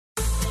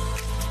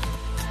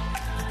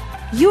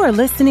You are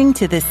listening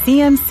to the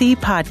CMC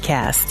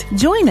Podcast.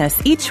 Join us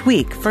each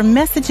week for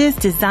messages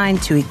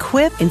designed to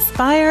equip,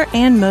 inspire,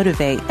 and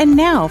motivate. And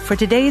now for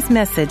today's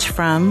message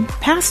from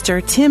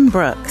Pastor Tim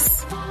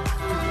Brooks.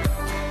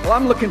 Well,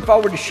 I'm looking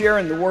forward to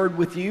sharing the Word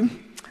with you.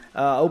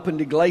 Open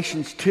to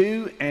Galatians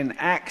 2 and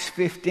Acts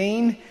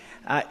 15.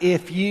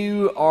 If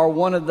you are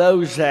one of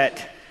those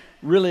that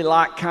really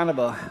like kind of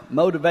a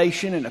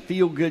motivation and a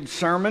feel-good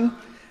sermon,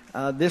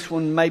 this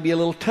one may be a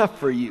little tough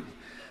for you.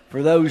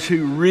 For those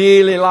who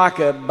really like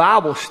a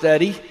Bible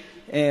study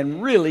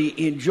and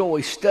really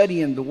enjoy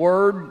studying the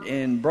Word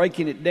and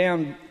breaking it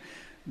down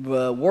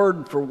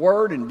word for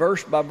word and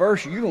verse by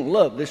verse, you're going to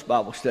love this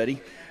Bible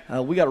study.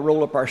 We got to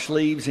roll up our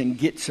sleeves and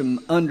get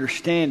some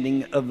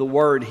understanding of the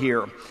Word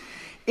here.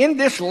 In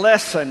this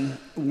lesson,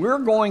 we're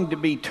going to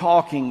be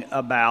talking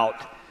about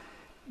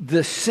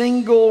the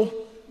single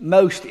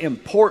most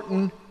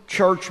important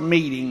church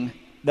meeting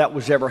that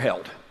was ever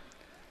held.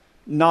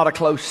 Not a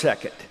close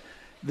second.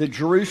 The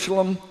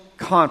Jerusalem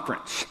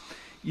Conference.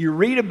 You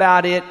read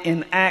about it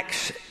in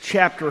Acts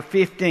chapter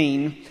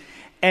 15,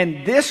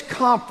 and this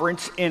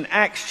conference in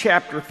Acts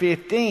chapter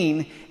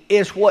 15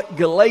 is what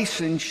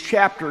Galatians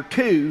chapter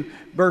 2,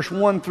 verse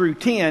 1 through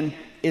 10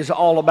 is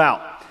all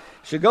about.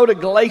 So go to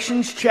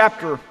Galatians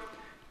chapter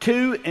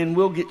 2, and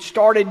we'll get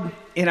started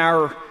in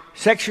our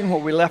section where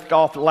we left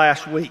off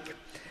last week.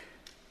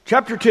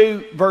 Chapter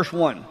 2, verse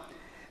 1.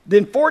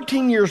 Then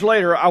 14 years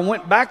later, I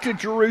went back to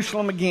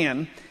Jerusalem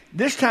again,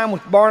 this time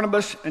with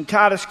Barnabas, and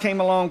Titus came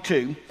along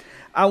too.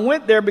 I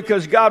went there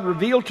because God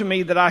revealed to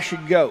me that I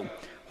should go.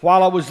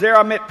 While I was there,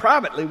 I met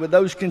privately with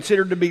those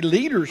considered to be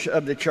leaders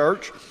of the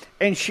church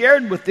and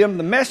shared with them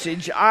the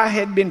message I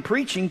had been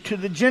preaching to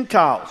the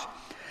Gentiles.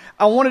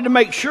 I wanted to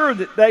make sure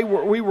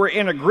that we were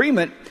in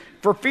agreement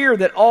for fear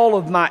that all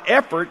of my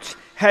efforts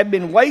had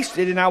been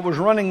wasted and I was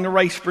running the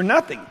race for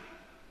nothing.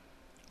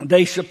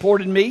 They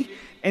supported me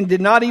and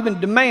did not even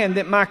demand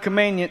that my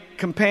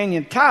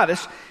companion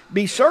Titus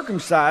be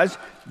circumcised,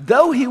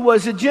 though he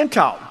was a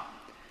Gentile.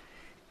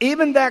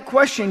 Even that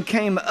question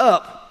came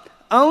up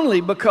only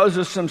because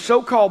of some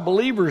so-called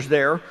believers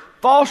there,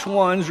 false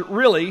ones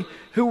really,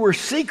 who were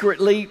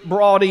secretly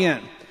brought in.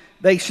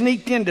 They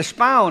sneaked in to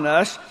spy on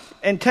us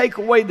and take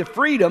away the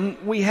freedom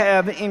we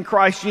have in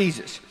Christ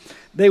Jesus.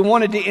 They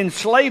wanted to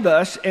enslave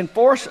us and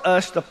force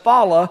us to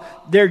follow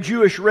their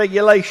Jewish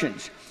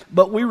regulations,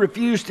 but we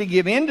refused to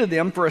give in to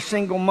them for a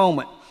single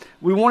moment.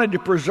 We wanted to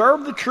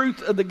preserve the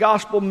truth of the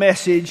gospel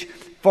message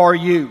for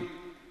you.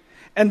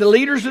 And the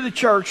leaders of the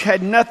church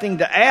had nothing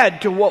to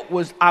add to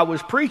what I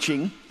was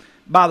preaching.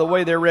 By the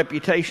way, their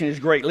reputation as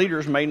great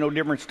leaders made no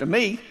difference to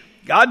me.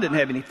 God didn't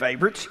have any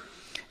favorites.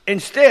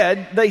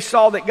 Instead, they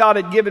saw that God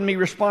had given me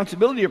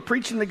responsibility of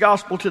preaching the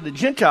gospel to the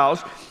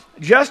Gentiles,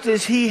 just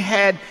as he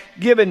had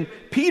given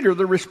Peter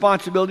the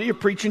responsibility of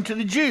preaching to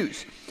the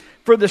Jews.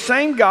 For the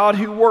same God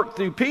who worked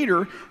through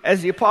Peter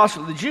as the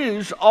apostle of the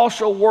Jews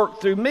also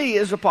worked through me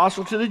as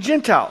apostle to the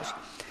Gentiles.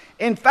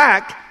 In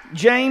fact,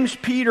 James,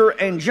 Peter,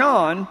 and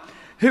John,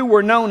 who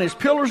were known as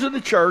pillars of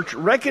the church,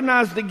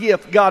 recognized the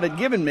gift God had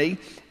given me,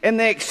 and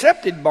they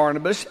accepted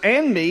Barnabas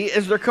and me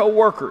as their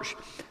co-workers.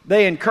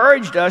 They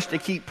encouraged us to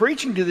keep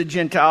preaching to the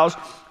Gentiles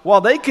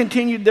while they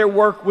continued their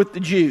work with the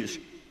Jews.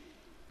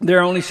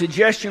 Their only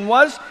suggestion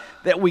was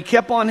that we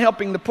kept on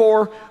helping the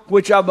poor,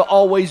 which I've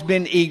always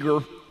been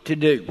eager to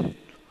do.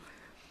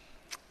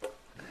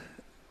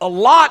 A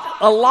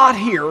lot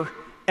here,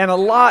 and a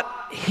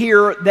lot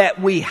here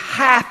that we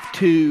have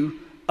to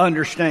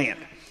understand.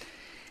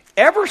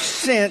 Ever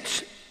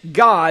since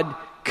God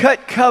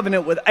cut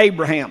covenant with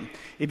Abraham,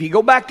 if you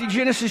go back to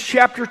Genesis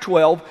chapter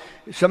 12,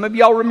 some of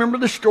y'all remember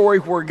the story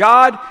where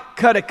God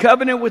cut a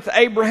covenant with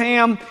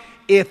Abraham.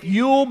 If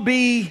you'll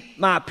be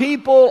my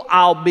people,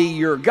 I'll be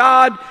your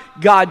God.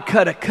 God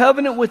cut a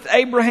covenant with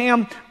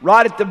Abraham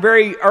right at the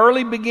very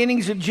early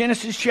beginnings of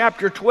Genesis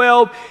chapter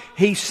 12.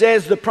 He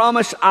says the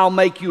promise, I'll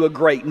make you a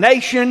great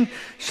nation.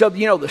 So,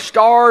 the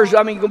stars,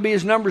 you're going to be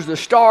as numbers of the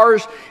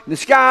stars in the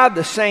sky,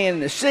 the sand in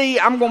the sea.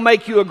 I'm going to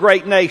make you a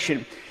great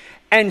nation.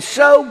 And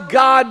so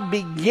God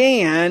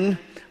began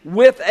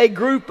with a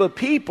group of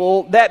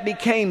people that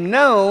became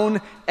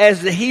known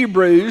as the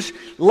Hebrews.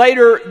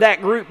 Later, that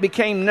group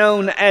became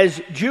known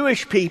as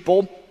Jewish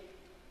people.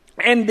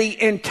 And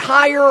the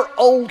entire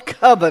Old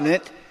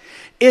Covenant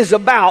is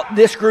about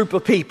this group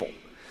of people.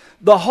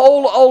 The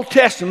whole Old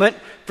Testament,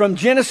 from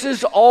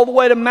Genesis all the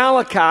way to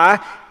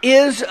Malachi,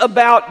 is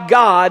about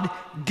God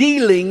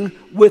dealing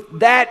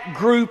with that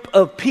group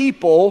of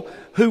people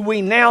who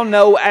we now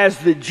know as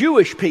the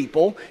Jewish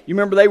people. You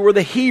remember they were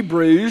the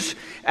Hebrews,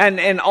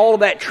 and all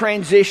of that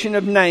transition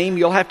of name.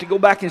 You'll have to go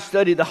back and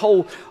study the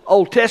whole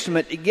Old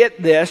Testament to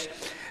get this.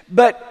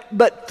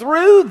 But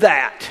through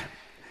that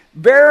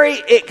very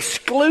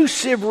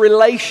exclusive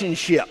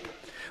relationship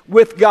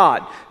with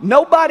God,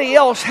 nobody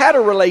else had a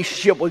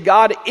relationship with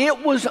God.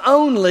 It was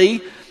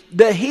only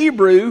the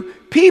Hebrew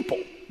people.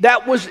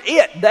 That was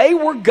it. They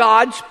were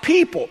God's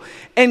people.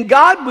 And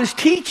God was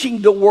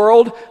teaching the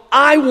world,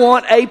 I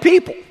want a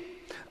people.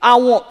 I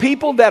want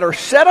people that are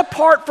set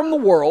apart from the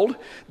world,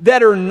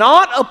 that are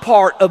not a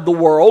part of the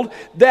world,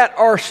 that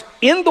are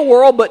in the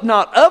world but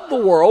not of the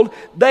world.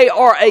 They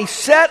are a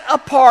set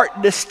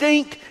apart,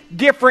 distinct,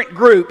 different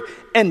group,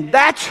 and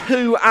that's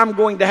who I'm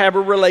going to have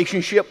a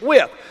relationship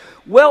with.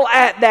 Well,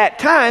 at that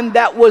time,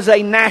 that was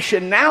a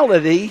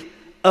nationality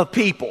of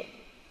people.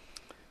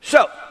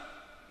 So,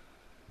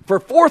 for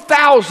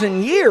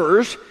 4,000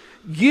 years,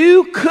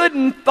 you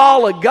couldn't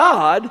follow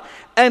God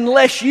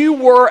unless you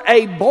were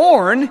a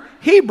born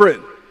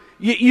Hebrew.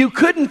 You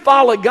couldn't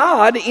follow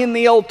God in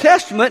the Old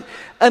Testament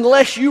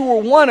unless you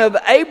were one of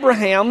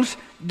Abraham's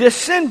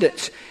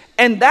descendants.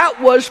 And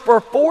that was for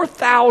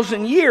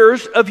 4,000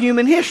 years of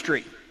human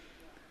history.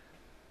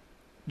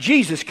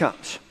 Jesus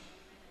comes.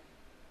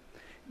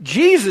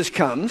 Jesus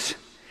comes,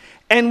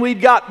 and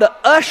we've got the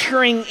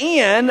ushering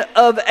in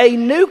of a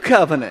new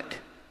covenant.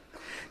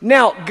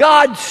 Now,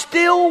 God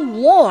still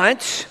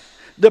wants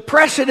the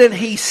precedent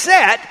He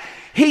set.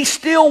 He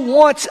still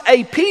wants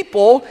a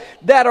people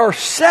that are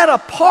set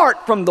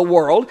apart from the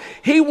world.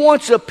 He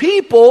wants a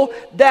people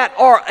that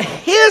are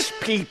His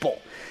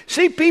people.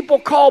 See, people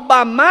called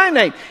by my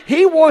name.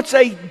 He wants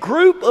a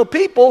group of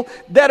people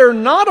that are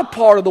not a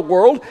part of the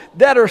world,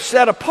 that are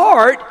set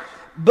apart.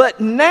 But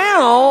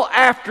now,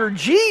 after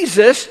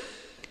Jesus,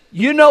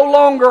 you no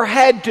longer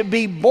had to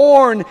be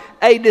born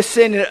a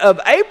descendant of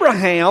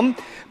Abraham.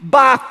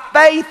 By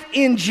faith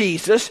in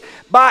Jesus,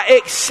 by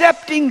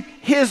accepting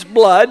His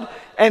blood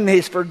and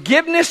His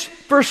forgiveness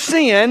for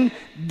sin,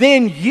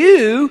 then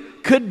you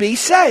could be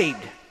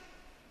saved.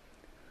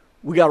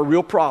 We got a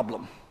real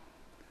problem.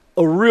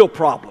 A real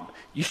problem.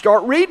 You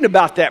start reading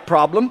about that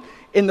problem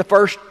in the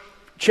first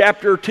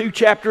chapter or 2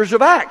 chapters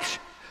of Acts.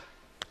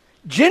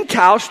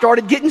 Gentiles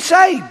started getting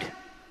saved.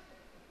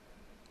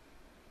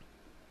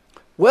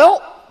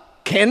 Well,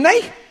 can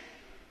they?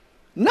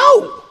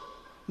 No,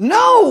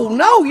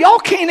 y'all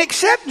can't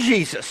accept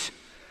Jesus.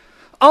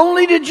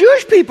 Only the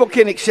Jewish people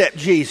can accept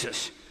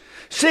Jesus.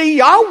 See,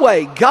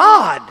 Yahweh,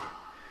 God,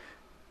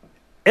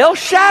 El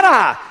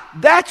Shaddai,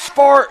 that's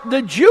for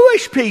the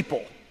Jewish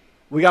people.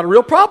 We got a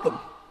real problem.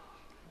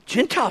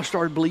 Gentiles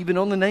started believing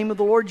on the name of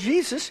the Lord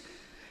Jesus,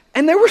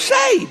 and they were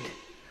saved.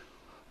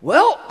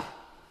 Well,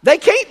 they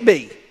can't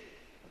be,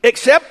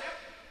 except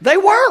they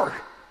were.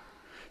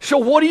 So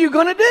what are you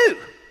going to do?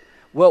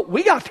 Well,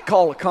 we got to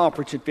call a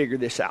conference and figure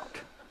this out.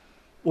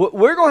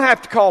 We're going to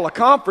have to call a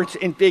conference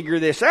and figure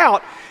this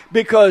out,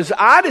 because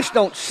I just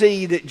don't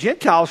see that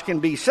Gentiles can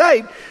be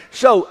saved.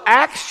 So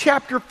Acts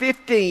chapter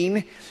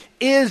 15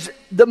 is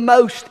the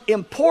most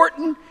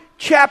important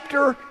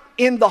chapter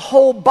in the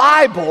whole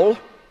Bible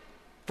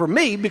for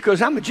me,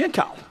 because I'm a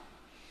Gentile.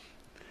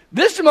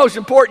 This is the most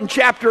important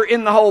chapter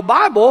in the whole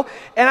Bible,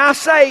 and I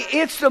say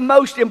it's the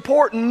most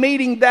important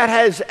meeting that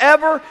has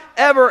ever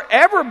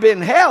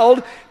been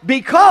held,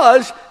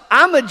 because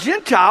I'm a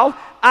Gentile,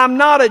 I'm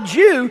not a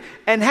Jew,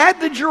 and had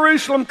the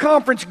Jerusalem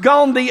conference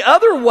gone the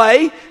other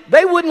way,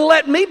 they wouldn't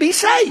let me be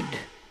saved.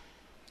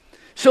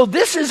 So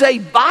this is a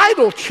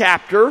vital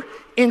chapter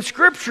in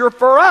Scripture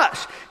for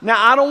us. Now,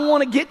 I don't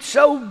want to get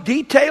so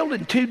detailed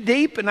and too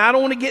deep, and I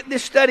don't want to get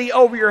this study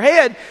over your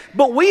head,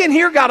 but we in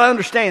here got to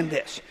understand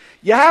this.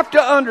 You have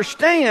to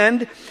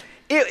understand,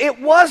 it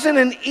wasn't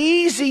an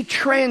easy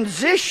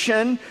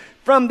transition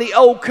from the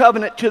old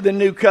covenant to the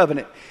new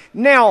covenant.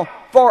 Now,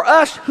 for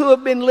us who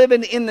have been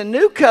living in the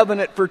new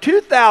covenant for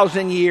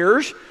 2,000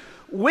 years,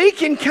 we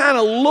can kind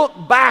of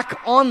look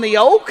back on the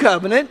old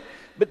covenant,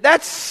 but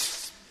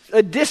that's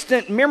a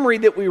distant memory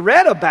that we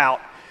read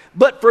about.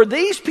 But for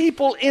these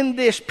people in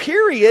this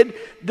period,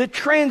 the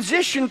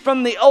transition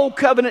from the old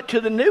covenant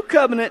to the new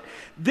covenant,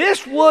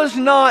 this was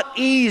not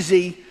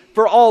easy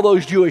for all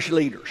those Jewish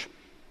leaders.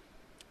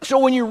 So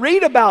when you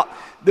read about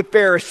the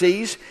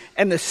Pharisees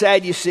and the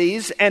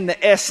Sadducees and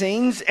the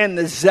Essenes and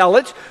the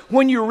Zealots,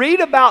 when you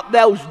read about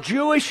those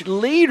Jewish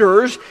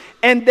leaders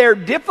and their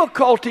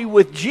difficulty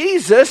with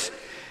Jesus,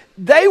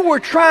 they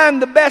were trying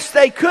the best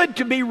they could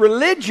to be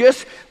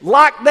religious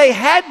like they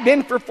had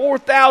been for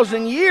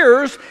 4,000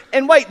 years.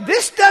 And wait,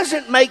 this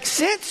doesn't make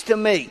sense to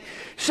me.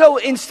 So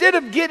instead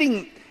of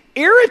getting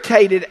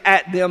irritated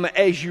at them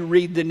as you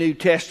read the New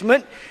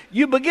Testament,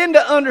 you begin to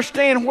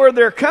understand where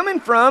they're coming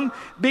from,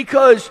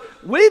 because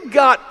we've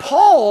got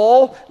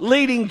Paul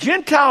leading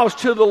Gentiles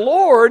to the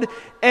Lord,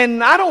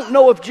 and I don't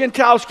know if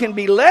Gentiles can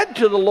be led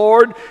to the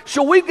Lord,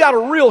 so we've got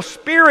a real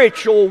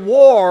spiritual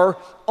war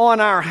on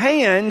our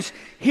hands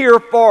here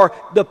for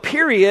the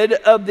period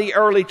of the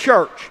early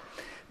church.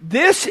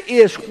 This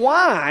is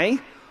why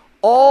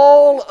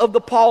all of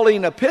the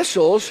Pauline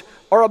epistles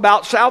are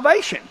about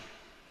salvation.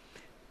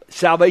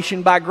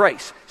 Salvation by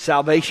grace,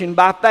 salvation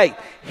by faith.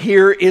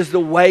 Here is the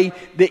way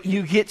that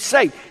you get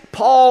saved.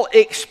 Paul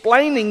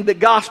explaining the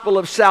gospel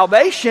of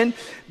salvation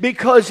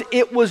because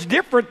it was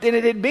different than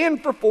it had been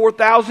for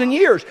 4,000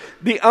 years.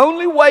 The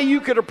only way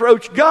you could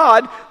approach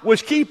God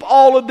was keep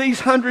all of these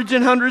hundreds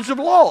and hundreds of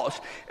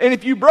laws. And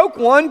if you broke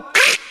one,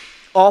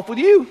 off with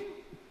you.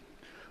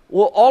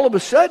 Well, all of a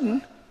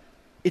sudden,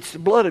 it's the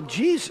blood of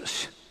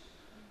Jesus,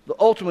 the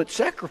ultimate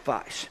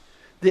sacrifice,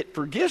 that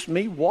forgives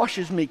me,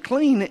 washes me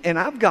clean, and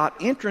I've got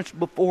entrance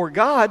before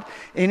God,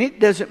 and it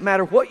doesn't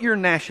matter what your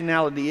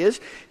nationality is.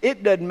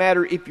 It doesn't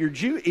matter if you're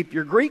Jew, if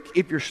you're Greek,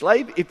 if you're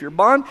slave, if you're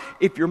bond,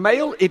 if you're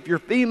male, if you're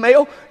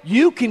female,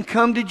 you can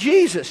come to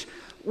Jesus.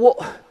 Well,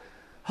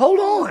 hold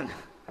on.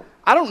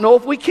 I don't know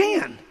if we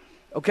can.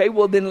 Okay,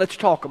 well then let's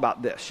talk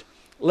about this.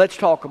 Let's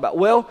talk about,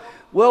 well,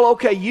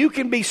 okay, you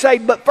can be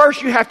saved, but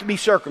first you have to be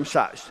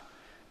circumcised,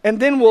 and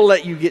then we'll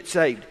let you get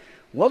saved.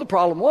 Well, the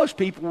problem was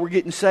people were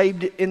getting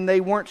saved and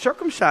they weren't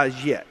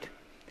circumcised yet.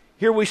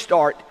 Here we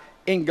start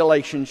in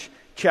Galatians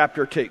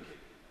chapter 2,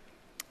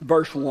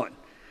 verse 1.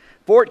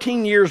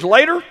 14 years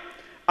later,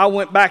 I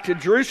went back to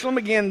Jerusalem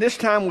again, this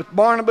time with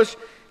Barnabas.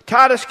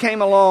 Titus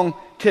came along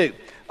too.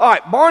 All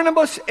right,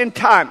 Barnabas and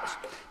Titus.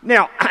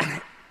 Now,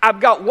 I've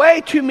got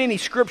way too many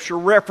scripture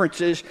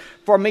references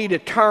for me to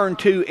turn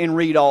to and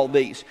read all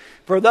these.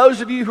 For those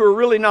of you who are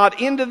really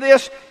not into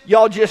this,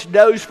 y'all just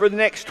doze for the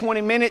next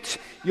 20 minutes.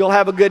 You'll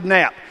have a good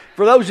nap.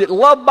 For those that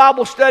love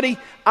Bible study,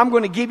 I'm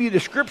going to give you the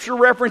scripture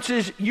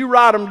references. You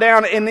write them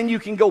down, and then you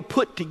can go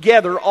put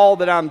together all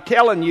that I'm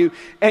telling you,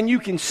 and you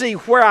can see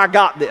where I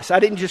got this. I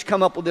didn't just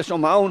come up with this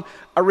on my own.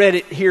 I read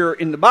it here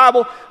in the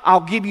Bible.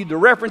 I'll give you the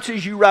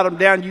references. You write them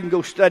down. You can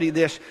go study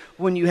this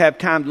when you have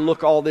time to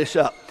look all this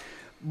up.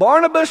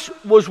 Barnabas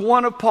was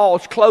one of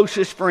Paul's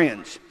closest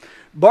friends.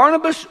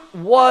 Barnabas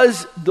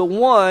was the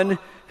one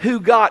who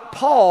got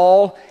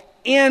Paul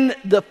in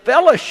the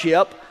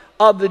fellowship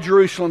of the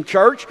Jerusalem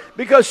church.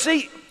 Because,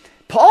 see,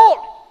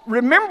 Paul,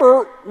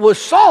 remember, was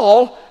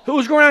Saul who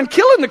was going around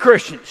killing the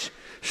Christians.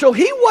 So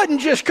he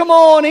wasn't just come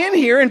on in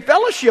here and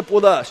fellowship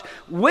with us.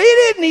 We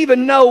didn't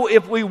even know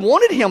if we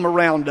wanted him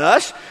around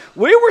us.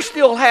 We were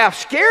still half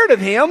scared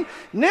of him.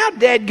 Now,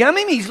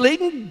 dadgummit, he's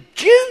leading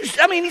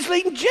he's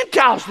leading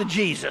Gentiles to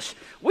Jesus.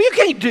 Well, you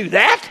can't do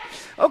that.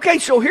 Okay,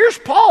 so here's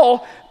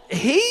Paul.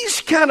 He's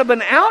kind of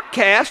an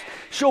outcast.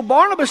 So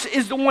Barnabas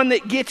is the one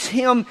that gets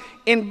him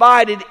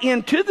invited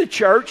into the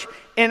church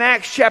in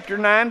Acts chapter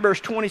 9, verse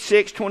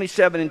 26,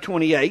 27, and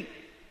 28.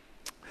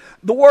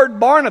 The word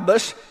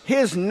Barnabas,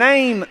 his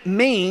name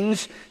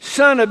means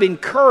son of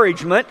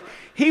encouragement.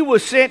 He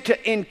was sent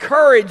to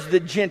encourage the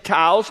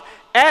Gentiles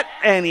at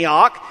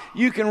Antioch.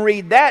 You can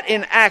read that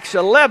in Acts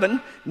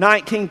 11,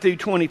 19 through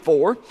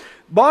 24.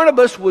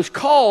 Barnabas was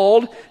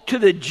called to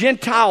the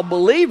Gentile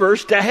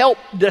believers to help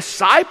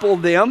disciple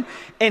them,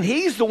 and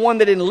he's the one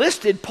that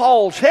enlisted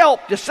Paul's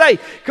help to say,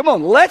 come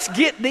on, let's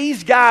get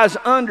these guys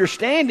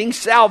understanding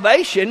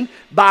salvation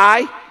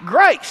by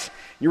grace.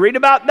 You read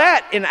about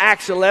that in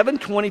Acts 11,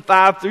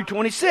 25 through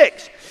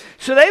 26.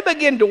 So they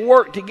begin to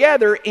work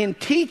together in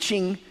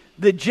teaching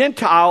the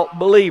Gentile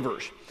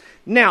believers.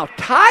 Now,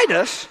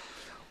 Titus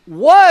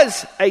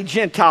was a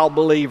Gentile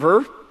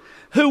believer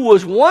who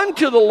was won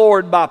to the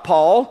Lord by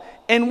Paul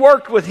and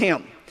worked with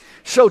him.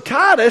 So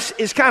Titus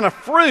is kind of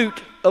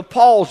fruit of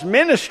Paul's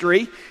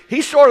ministry.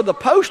 He's sort of the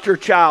poster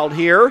child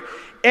here.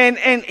 And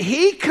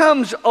he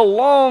comes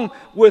along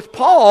with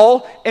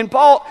Paul. And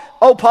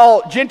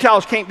Paul,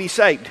 Gentiles can't be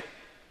saved.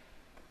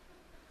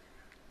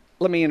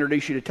 Let me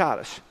introduce you to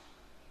Titus.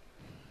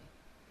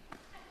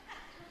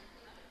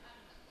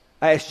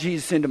 I asked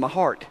Jesus into my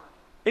heart,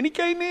 and he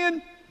came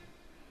in.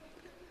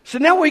 So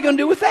now what are you going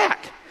to do with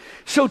that?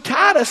 So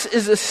Titus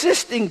is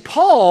assisting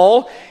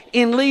Paul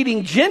in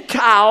leading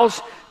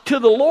Gentiles to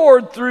the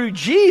Lord through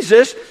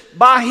Jesus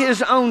by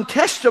his own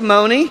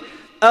testimony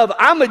of,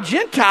 I'm a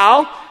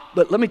Gentile,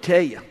 but let me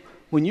tell you,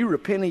 when you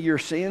repent of your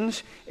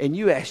sins and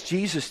you ask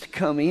Jesus to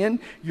come in,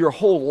 your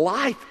whole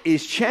life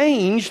is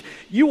changed.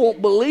 You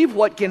won't believe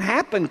what can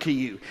happen to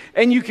you.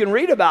 And you can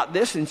read about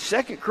this in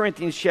 2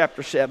 Corinthians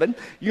chapter 7.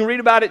 You can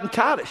read about it in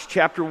Titus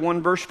chapter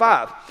 1, verse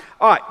 5.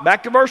 All right,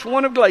 back to verse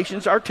 1 of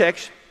Galatians, our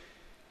text.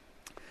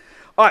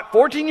 All right,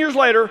 14 years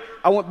later,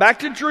 I went back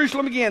to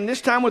Jerusalem again, this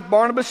time with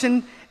Barnabas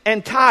and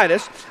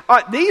Titus. All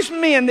right, these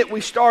men that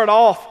we start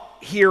off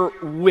here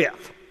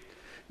with,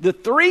 the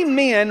three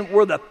men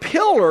were the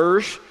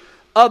pillars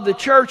of the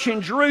church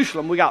in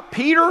Jerusalem. We got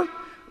Peter,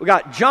 we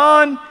got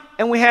John,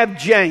 and we have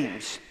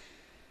James,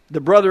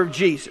 the brother of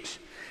Jesus.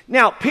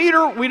 Now,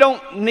 Peter, we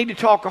don't need to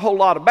talk a whole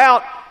lot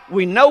about.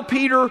 We know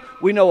Peter.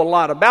 We know a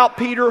lot about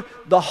Peter.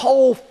 The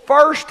whole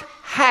first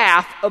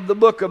half of the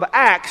book of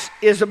Acts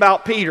is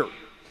about Peter.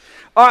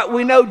 All right,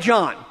 we know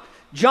John.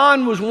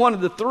 John was one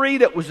of the three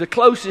that was the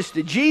closest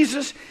to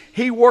Jesus.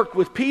 He worked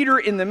with Peter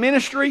in the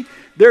ministry.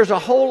 There's a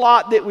whole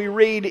lot that we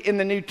read in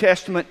the New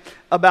Testament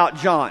about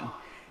John.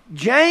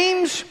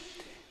 James,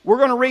 we're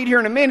going to read here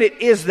in a minute,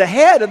 is the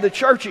head of the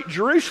church at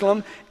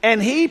Jerusalem,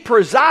 and he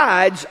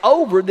presides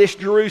over this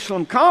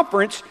Jerusalem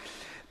conference.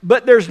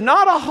 But there's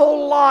not a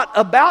whole lot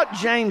about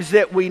James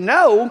that we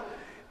know,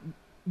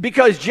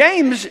 because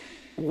James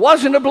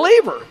wasn't a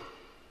believer.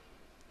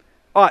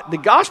 All right, the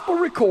gospel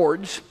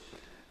records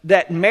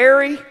that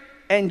Mary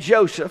and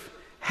Joseph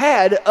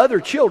had other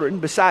children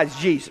besides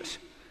Jesus.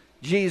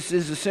 Jesus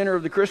is the center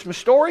of the Christmas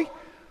story.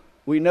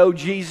 We know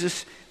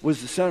Jesus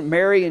was the son of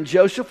Mary and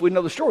Joseph. We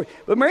know the story.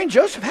 But Mary and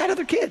Joseph had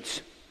other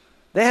kids.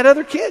 They had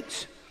other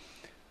kids.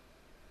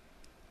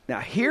 Now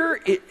here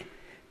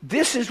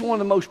This is one of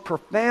the most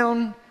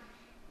profound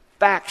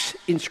facts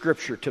in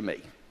Scripture to me,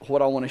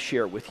 what I want to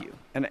share with you.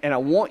 And I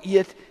want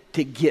you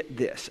to get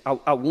this.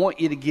 I want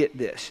you to get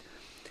this.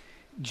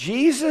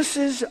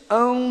 Jesus'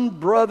 own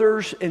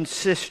brothers and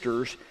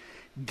sisters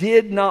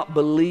did not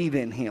believe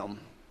in him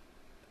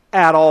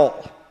at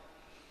all.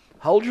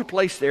 Hold your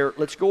place there.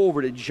 Let's go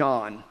over to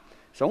John.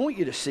 So I want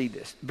you to see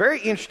this. Very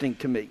interesting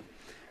to me.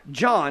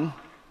 John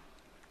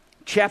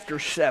chapter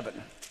 7.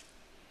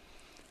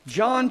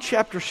 John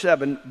chapter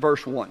 7,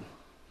 verse 1.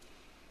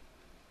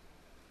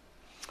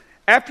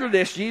 After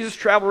this, Jesus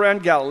traveled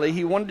around Galilee.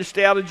 He wanted to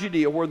stay out of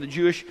Judea where the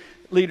Jewish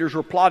leaders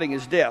were plotting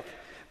his death.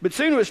 But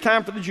soon it was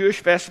time for the Jewish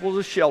festivals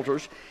of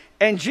shelters.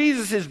 And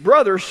Jesus, his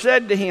brother,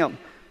 said to him,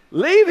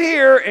 "Leave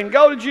here and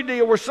go to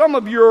Judea where some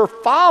of your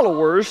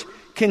followers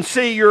can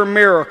see your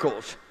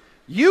miracles.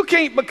 You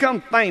can't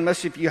become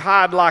famous if you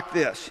hide like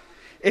this.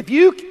 If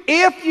you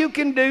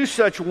can do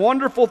such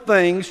wonderful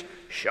things,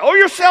 show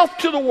yourself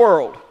to the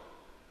world."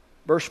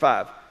 Verse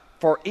 5.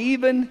 For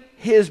even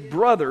his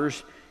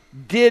brothers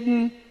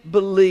didn't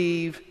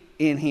believe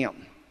in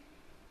him.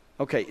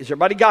 Okay, has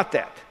everybody got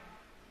that?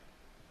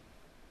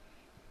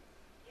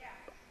 Yeah.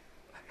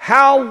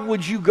 How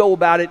would you go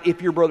about it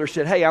if your brother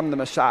said, "Hey, I'm the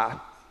Messiah"?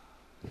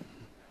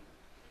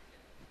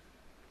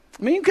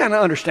 I mean, you kind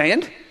of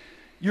understand.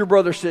 Your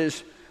brother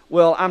says,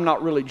 "Well, I'm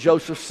not really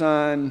Joseph's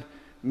son.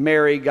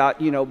 Mary got,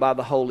 by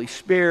the Holy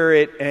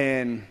Spirit,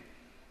 and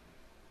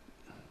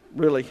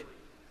really,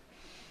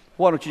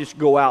 why don't you just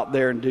go out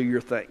there and do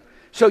your thing?"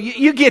 So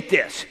you get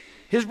this.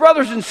 His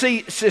brothers and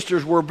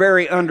sisters were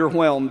very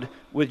underwhelmed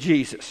with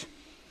Jesus.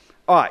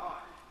 All right,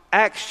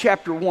 Acts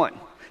chapter 1.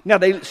 Now,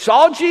 they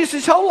saw Jesus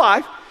his whole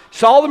life,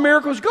 saw the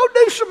miracles. Go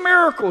do some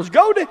miracles.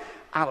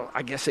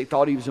 I guess they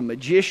thought he was a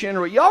magician,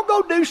 or y'all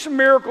go do some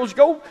miracles.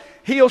 Go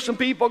heal some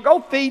people. Go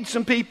feed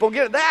some people.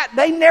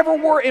 They never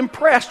were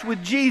impressed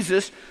with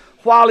Jesus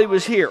while he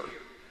was here.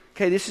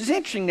 Okay, this is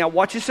interesting. Now,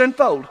 watch this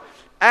unfold.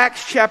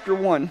 Acts chapter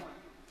 1,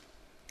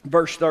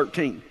 verse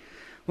 13.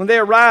 When they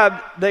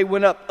arrived, they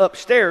went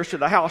upstairs to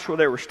the house where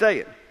they were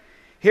staying.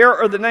 Here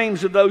are the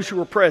names of those who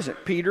were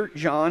present: Peter,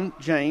 John,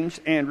 James,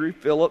 Andrew,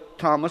 Philip,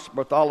 Thomas,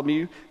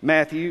 Bartholomew,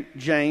 Matthew,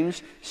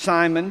 James,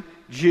 Simon,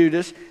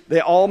 Judas.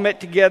 They all met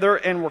together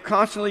and were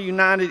constantly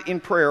united in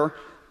prayer,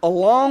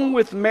 along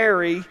with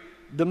Mary,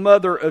 the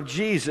mother of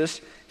Jesus,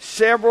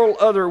 several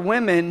other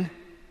women,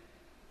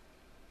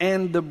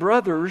 and the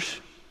brothers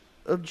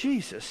of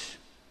Jesus.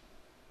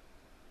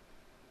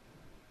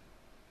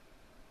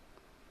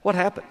 What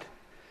happened?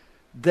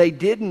 They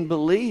didn't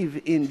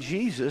believe in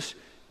Jesus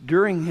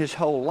during his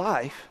whole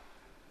life.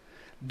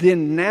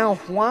 Then now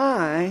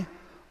why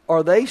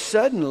are they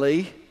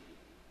suddenly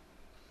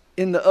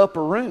in the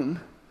upper room?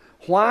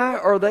 Why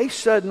are they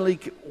suddenly...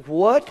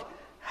 What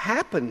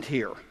happened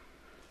here?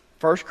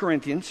 1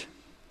 Corinthians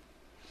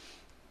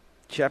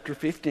chapter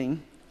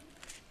 15.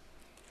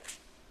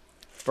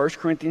 1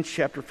 Corinthians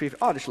chapter 15.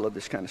 Oh, I just love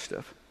this kind of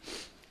stuff.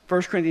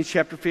 1 Corinthians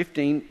chapter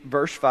 15,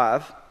 verse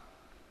 5.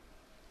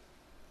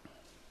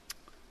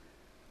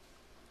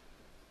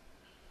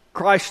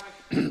 Christ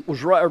was,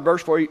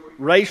 verse 4,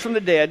 raised from the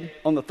dead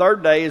on the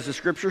third day, as the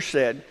Scripture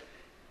said.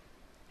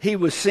 He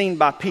was seen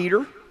by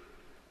Peter,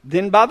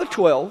 then by the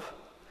 12.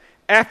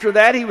 After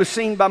that, he was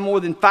seen by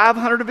more than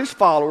 500 of his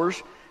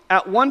followers.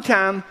 At one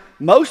time,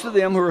 most of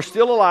them who are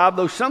still alive,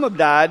 though some have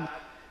died.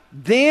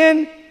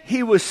 Then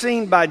he was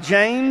seen by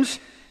James,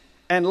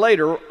 and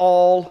later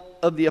all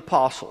of the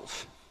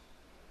apostles.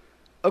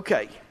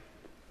 Okay.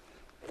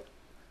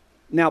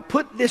 Now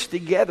put this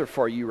together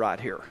for you right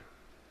here.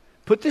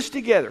 Put this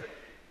together.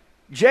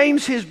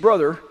 James, his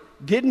brother,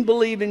 didn't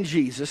believe in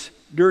Jesus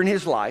during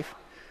his life.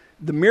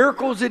 The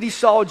miracles that he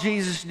saw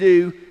Jesus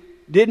do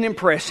didn't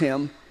impress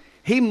him.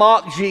 He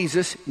mocked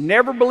Jesus,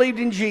 never believed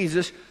in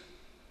Jesus.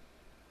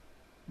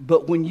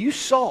 But when you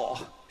saw,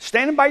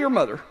 standing by your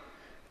mother,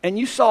 and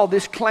you saw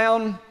this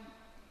clown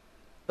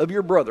of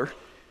your brother,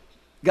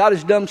 got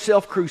his dumb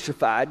self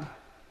crucified,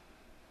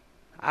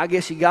 I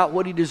guess he got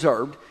what he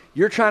deserved.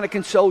 You're trying to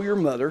console your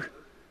mother.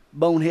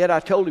 Bonehead, I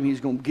told him he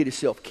was going to get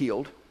himself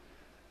killed.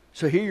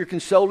 So here you're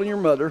consoling your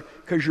mother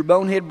because your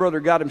bonehead brother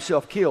got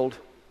himself killed.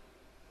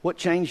 What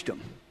changed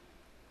him?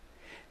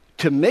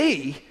 To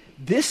me,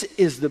 this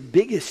is the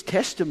biggest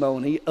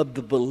testimony of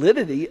the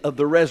validity of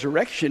the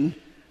resurrection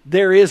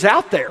there is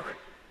out there.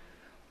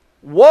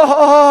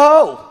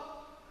 Whoa!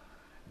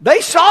 They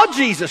saw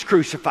Jesus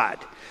crucified.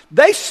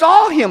 They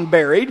saw him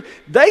buried.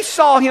 They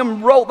saw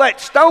him roll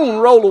that stone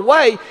roll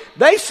away.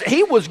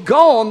 He was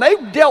gone. They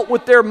dealt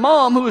with their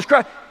mom who was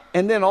crying.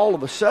 And then all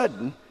of a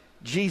sudden,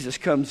 Jesus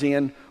comes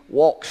in,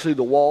 walks through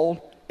the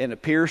wall, and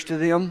appears to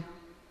them.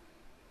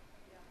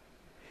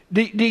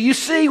 Do you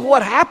see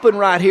what happened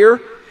right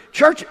here?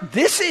 Church,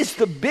 this is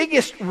the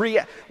biggest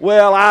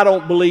well, I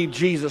don't believe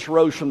Jesus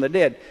rose from the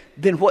dead.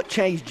 Then what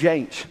changed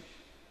James?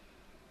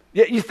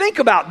 You think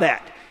about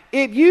that.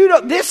 If you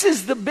don't, this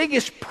is the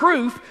biggest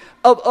proof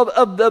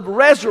of the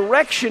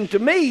resurrection to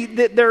me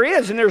that there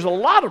is. And there's a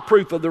lot of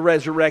proof of the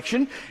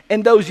resurrection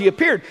and those he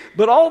appeared.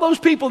 But all those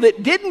people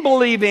that didn't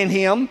believe in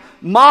him,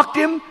 mocked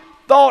him,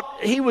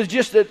 thought he was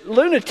just a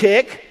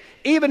lunatic,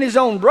 even his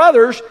own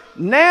brothers,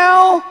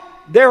 now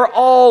they're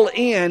all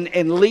in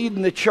and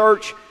leading the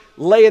church,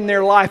 laying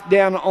their life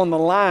down on the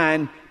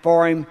line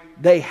for him.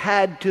 They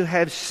had to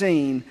have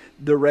seen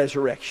the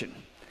resurrection.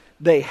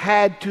 They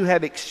had to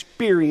have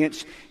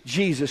experienced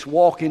Jesus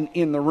walking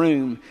in the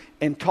room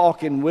and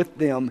talking with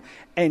them.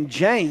 And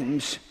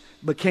James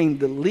became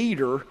the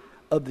leader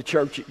of the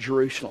church at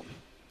Jerusalem.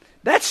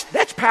 That's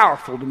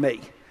powerful to me.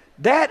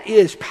 That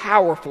is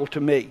powerful to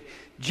me.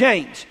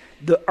 James,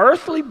 the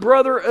earthly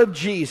brother of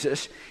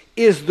Jesus,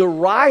 is the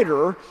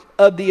writer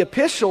of the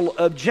epistle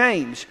of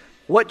James.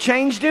 What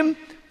changed him?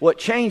 What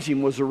changed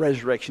him was the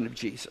resurrection of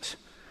Jesus.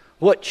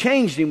 What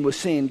changed him was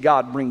seeing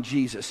God bring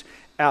Jesus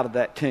out of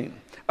that tomb.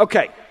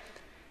 Okay,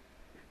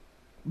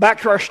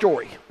 back to our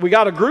story. We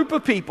got a group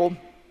of people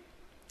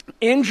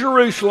in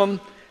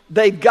Jerusalem.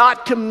 They've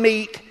got to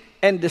meet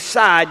and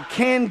decide,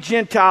 can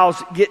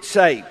Gentiles get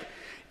saved?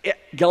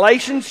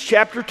 Galatians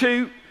chapter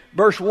 2,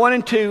 verse 1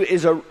 and 2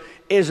 is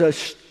a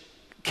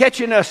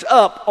catching us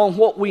up on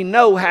what we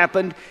know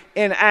happened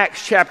in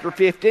Acts chapter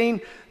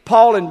 15.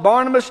 Paul and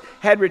Barnabas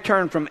had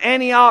returned from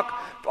Antioch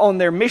on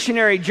their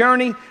missionary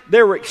journey.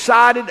 They were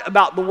excited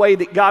about the way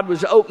that God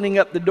was opening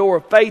up the door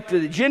of faith to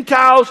the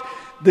Gentiles.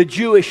 The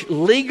Jewish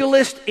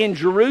legalists in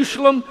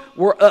Jerusalem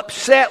were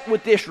upset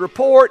with this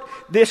report.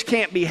 This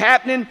can't be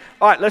happening.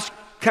 All right, let's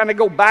kind of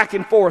go back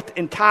and forth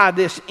and tie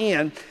this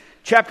in.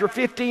 Chapter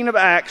 15 of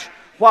Acts.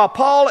 While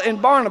Paul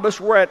and Barnabas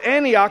were at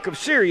Antioch of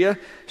Syria,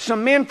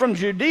 some men from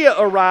Judea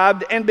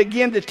arrived and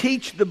began to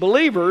teach the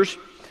believers,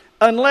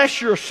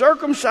 unless you're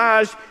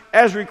circumcised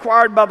as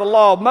required by the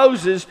law of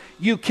Moses,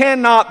 you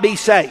cannot be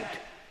saved.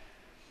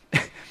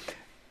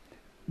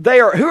 Who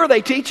are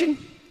they teaching?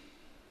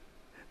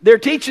 They're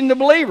teaching the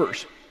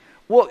believers.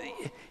 Well,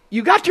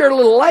 you got there a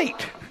little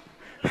late.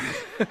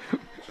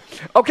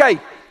 Okay,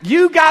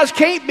 you guys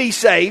can't be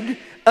saved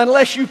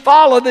unless you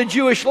follow the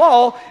Jewish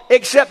law,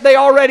 except they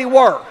already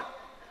were.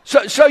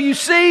 So you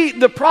see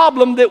the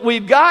problem that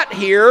we've got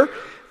here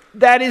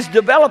that is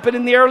developing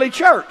in the early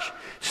church.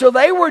 So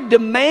they were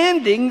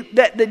demanding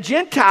that the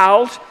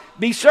Gentiles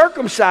be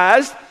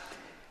circumcised,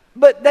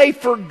 but they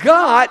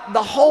forgot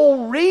the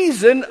whole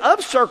reason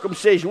of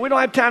circumcision. We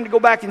don't have time to go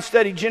back and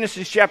study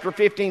Genesis chapter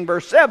 15,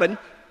 verse 7.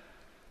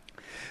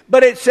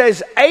 But it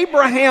says,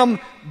 Abraham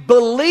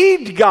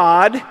believed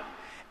God,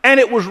 and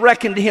it was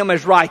reckoned to him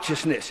as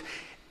righteousness.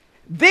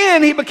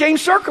 Then he became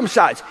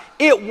circumcised.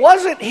 It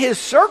wasn't his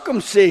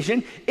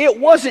circumcision. It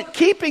wasn't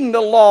keeping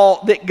the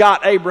law that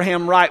got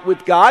Abraham right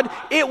with God.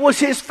 It was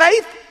his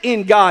faith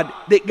in God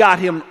that got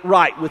him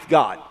right with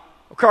God.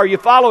 Okay, are you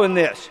following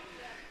this?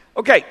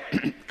 Okay,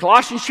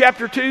 Colossians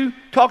chapter 2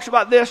 talks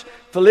about this.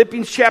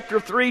 Philippians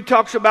chapter 3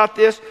 talks about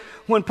this.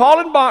 When Paul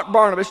and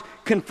Barnabas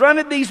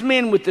confronted these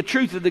men with the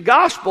truth of the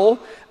gospel,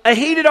 a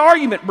heated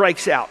argument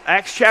breaks out.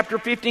 Acts chapter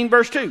 15,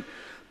 verse 2.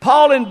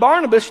 Paul and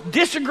Barnabas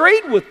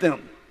disagreed with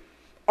them,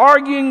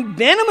 arguing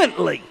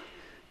vehemently.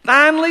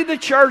 Finally, the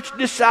church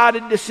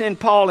decided to send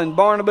Paul and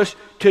Barnabas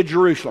to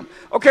Jerusalem.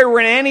 Okay,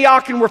 we're in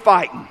Antioch and we're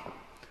fighting.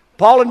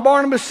 Paul and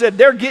Barnabas said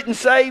they're getting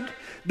saved.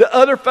 The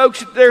other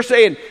folks, they're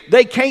saying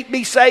they can't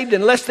be saved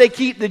unless they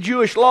keep the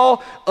Jewish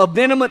law. A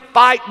vehement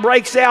fight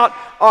breaks out.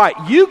 All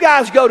right, you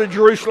guys go to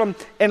Jerusalem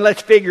and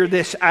let's figure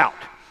this out.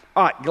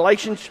 All right,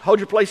 Galatians, hold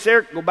your place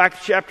there. Go back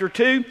to chapter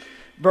 2,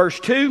 verse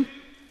 2.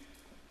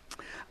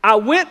 I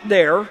went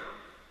there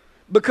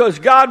because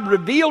God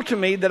revealed to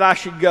me that I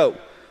should go.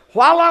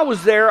 While I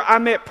was there, I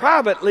met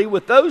privately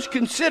with those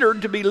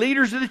considered to be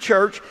leaders of the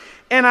church,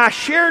 and I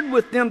shared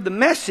with them the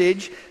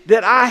message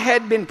that I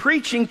had been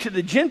preaching to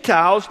the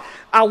Gentiles.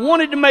 I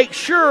wanted to make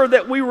sure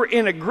that we were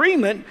in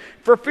agreement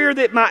for fear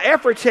that my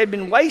efforts had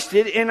been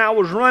wasted and I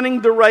was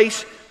running the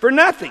race for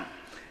nothing.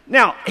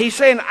 Now, he's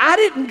saying, I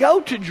didn't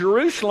go to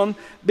Jerusalem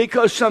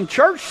because some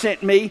church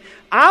sent me.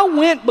 I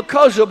went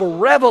because of a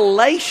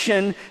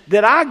revelation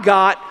that I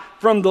got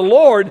from the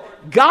Lord.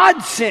 God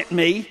sent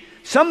me.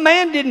 Some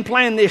man didn't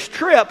plan this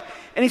trip.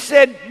 And he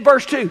said,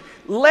 verse 2,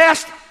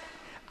 lest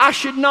I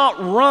should not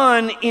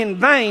run in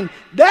vain.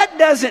 That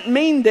doesn't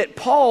mean that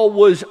Paul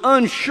was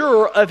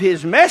unsure of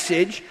his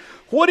message.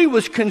 What he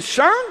was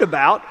concerned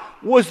about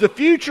was the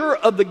future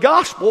of the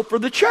gospel for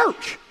the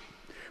church.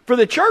 For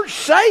the church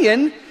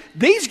saying,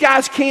 these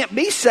guys can't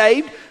be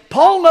saved.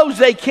 Paul knows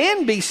they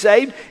can be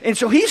saved, and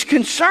so he's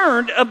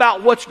concerned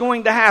about what's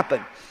going to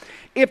happen.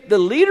 If the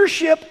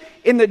leadership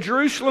in the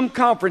Jerusalem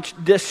conference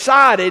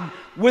decided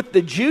with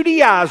the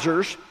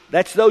Judaizers,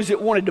 that's those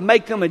that wanted to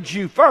make them a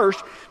Jew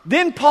first,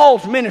 then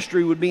Paul's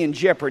ministry would be in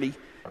jeopardy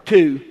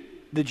to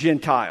the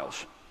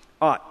Gentiles.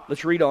 All right,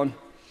 let's read on.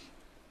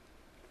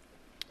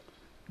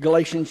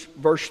 Galatians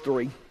verse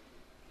 3.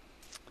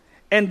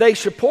 And they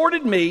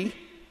supported me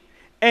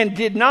and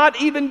did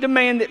not even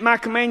demand that my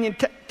companion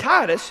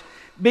Titus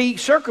be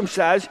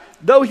circumcised,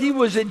 though he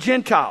was a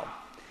Gentile.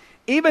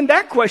 Even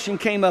that question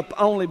came up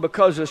only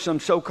because of some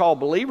so-called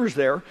believers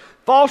there,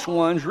 false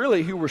ones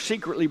really who were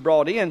secretly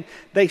brought in.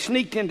 They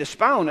sneaked in to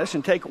spy on us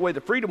and take away the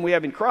freedom we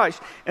have in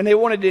Christ, and they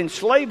wanted to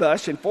enslave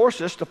us and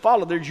force us to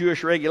follow their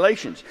Jewish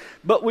regulations.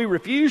 But we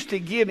refused to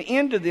give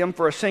in to them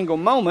for a single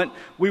moment.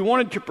 We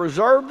wanted to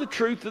preserve the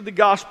truth of the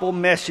gospel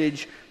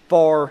message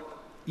for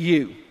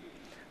you.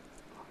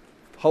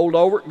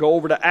 Go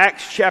over to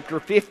Acts chapter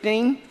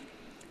 15.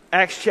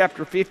 Acts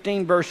chapter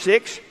 15, verse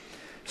 6.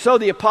 So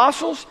the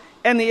apostles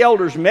and the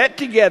elders met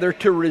together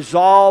to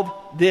resolve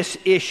this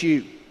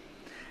issue.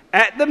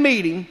 At the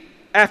meeting,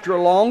 after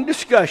a long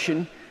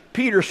discussion,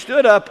 Peter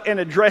stood up and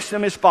addressed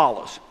them as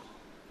follows.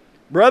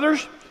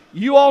 Brothers,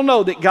 you all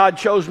know that God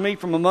chose me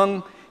from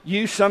among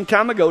you some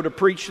time ago to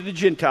preach to the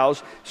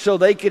Gentiles so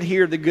they could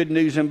hear the good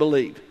news and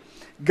believe.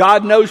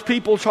 God knows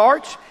people's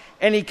hearts,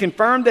 and he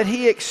confirmed that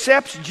he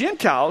accepts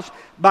Gentiles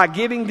by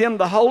giving them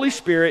the Holy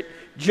Spirit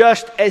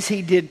just as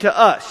he did to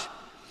us.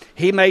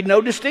 He made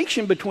no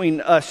distinction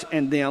between us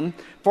and them,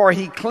 for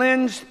he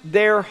cleansed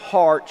their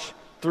hearts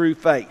through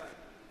faith.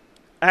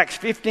 Acts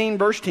 15,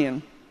 verse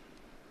 10.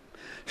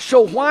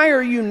 So why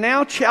are you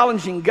now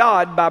challenging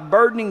God by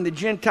burdening the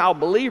Gentile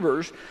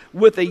believers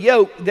with a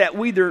yoke that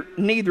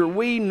neither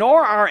we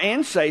nor our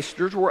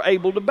ancestors were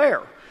able to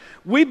bear?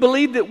 We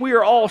believe that we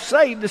are all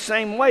saved the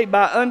same way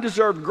by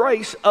undeserved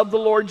grace of the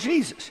Lord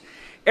Jesus.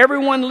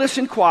 Everyone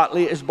listened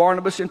quietly as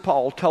Barnabas and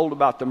Paul told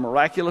about the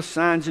miraculous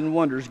signs and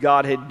wonders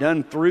God had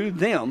done through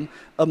them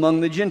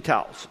among the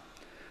Gentiles.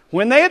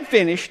 When they had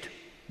finished,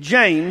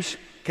 James,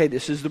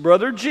 this is the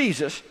brother of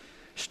Jesus,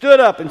 stood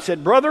up and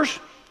said, Brothers,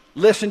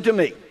 listen to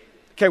me.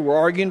 We're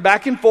arguing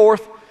back and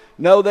forth.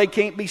 No, they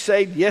can't be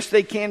saved. Yes,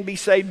 they can be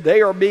saved.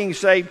 They are being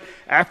saved.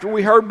 After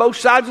we heard both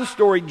sides of the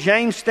story,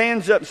 James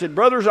stands up and said,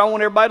 Brothers, I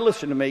want everybody to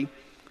listen to me.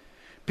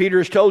 Peter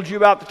has told you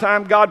about the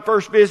time God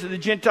first visited the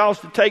Gentiles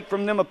to take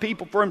from them a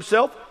people for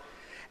himself.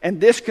 And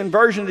this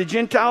conversion of the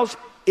Gentiles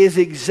is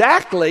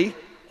exactly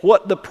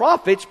what the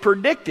prophets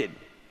predicted.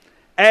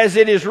 As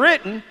it is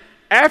written,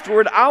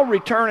 afterward I'll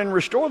return and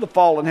restore the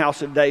fallen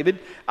house of David.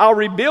 I'll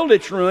rebuild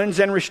its ruins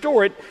and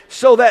restore it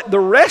so that the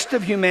rest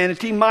of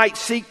humanity might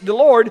seek the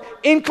Lord,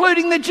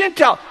 including the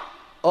Gentiles.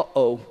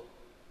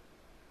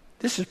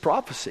 This is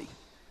prophecy.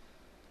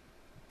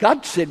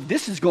 God said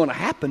this is going to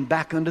happen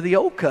back under the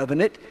old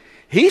covenant.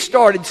 He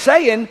started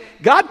saying,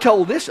 God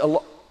told this.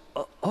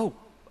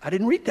 I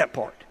didn't read that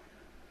part.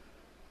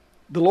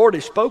 The Lord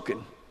has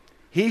spoken.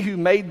 He who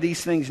made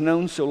these things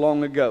known so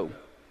long ago.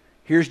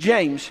 Here's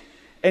James.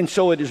 And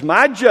so it is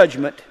my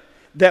judgment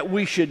that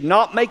we should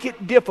not make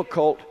it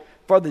difficult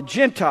for the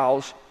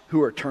Gentiles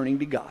who are turning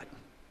to God.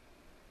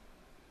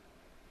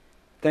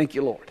 Thank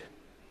you, Lord.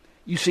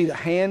 You see the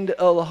hand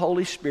of the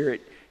Holy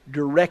Spirit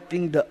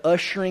directing the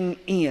ushering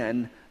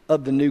in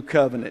of the new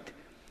covenant.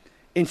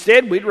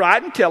 Instead, we'd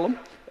write and tell them,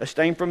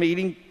 abstain from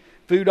eating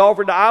food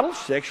offered to idols,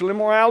 sexual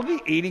immorality,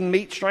 eating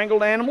meat,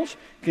 strangled animals,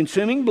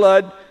 consuming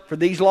blood. For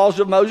these laws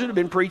of Moses have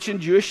been preached in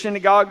Jewish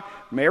synagogue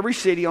from every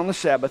city on the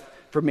Sabbath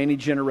for many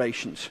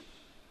generations.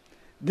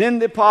 Then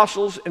the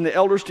apostles and the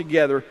elders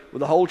together with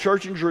the whole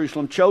church in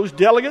Jerusalem chose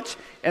delegates,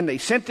 and they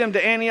sent them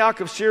to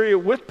Antioch of Syria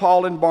with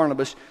Paul and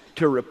Barnabas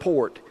to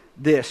report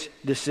this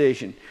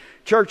decision.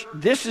 Church,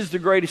 this is the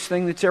greatest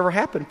thing that's ever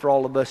happened for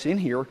all of us in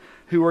here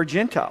who are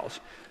Gentiles.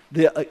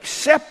 The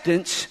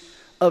acceptance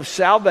of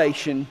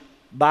salvation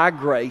by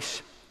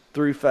grace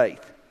through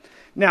faith.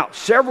 Now,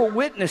 several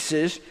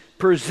witnesses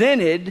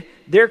presented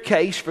their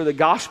case for the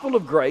gospel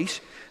of grace,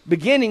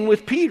 beginning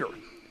with Peter.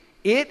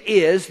 It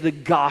is the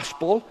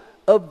gospel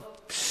of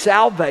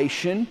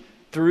salvation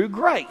through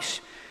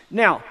grace.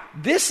 Now,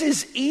 this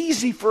is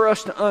easy for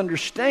us to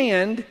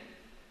understand,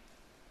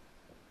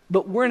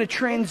 but we're in a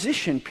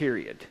transition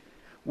period.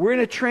 We're in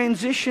a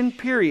transition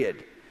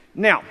period.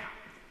 Now,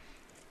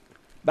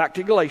 back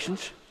to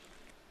Galatians.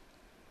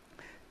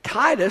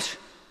 Titus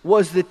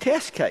was the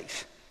test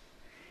case.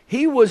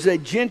 He was a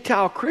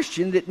Gentile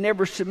Christian that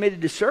never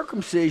submitted to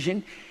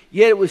circumcision,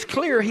 yet it was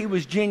clear he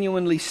was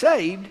genuinely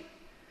saved.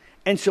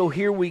 And so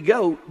here we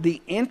go,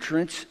 the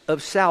entrance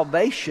of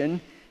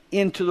salvation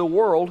into the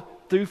world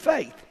through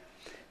faith.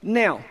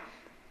 Now,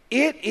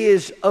 it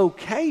is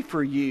okay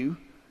for you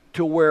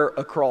to wear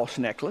a cross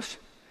necklace.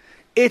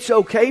 It's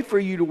okay for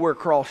you to wear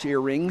cross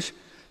earrings,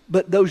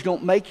 but those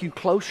don't make you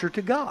closer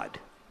to God.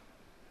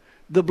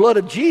 The blood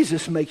of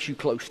Jesus makes you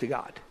close to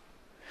God.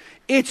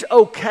 It's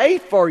okay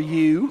for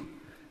you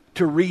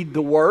to read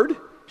the Word,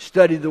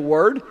 study the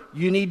Word.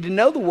 You need to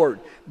know the Word.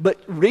 But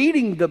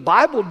reading the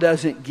Bible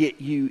doesn't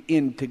get you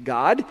into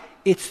God.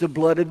 It's the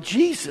blood of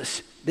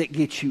Jesus that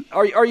gets you.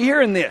 Are you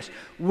hearing this?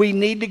 We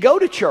need to go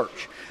to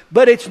church.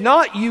 But it's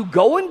not you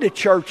going to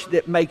church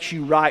that makes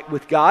you right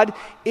with God.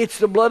 It's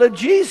the blood of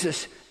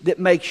Jesus that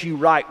makes you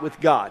right with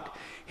God.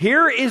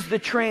 Here is the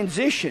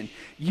transition.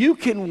 You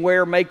can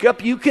wear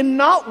makeup. You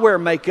cannot wear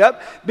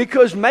makeup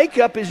because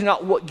makeup is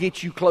not what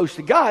gets you close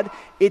to God.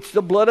 It's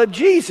the blood of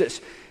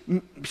Jesus.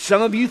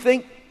 Some of you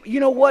think, you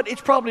know what?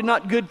 It's probably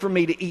not good for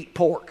me to eat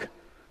pork.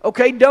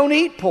 Okay, don't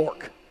eat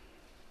pork.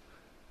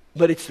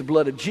 But it's the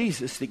blood of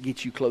Jesus that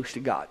gets you close to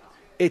God.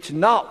 It's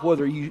not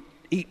whether you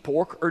eat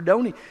pork or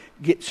don't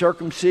get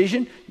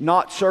circumcision,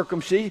 not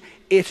circumcision.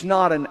 It's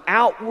not an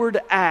outward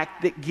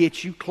act that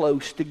gets you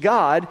close to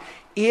God.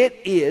 It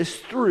is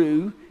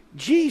through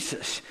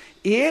Jesus.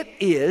 It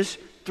is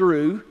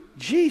through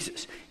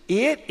Jesus.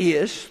 It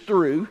is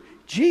through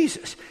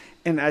Jesus.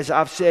 And as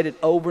I've said it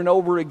over and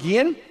over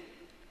again,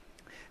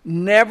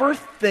 never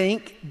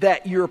think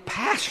that your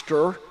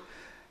pastor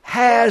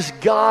has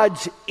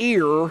God's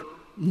ear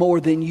more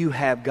than you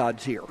have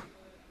God's ear.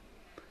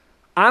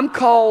 I'm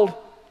called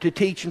to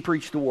teach and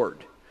preach the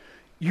Word.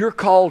 You're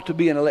called to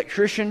be an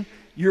electrician.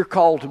 You're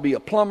called to be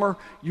a plumber.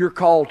 You're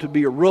called to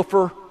be a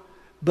roofer.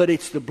 But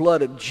it's the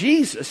blood of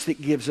Jesus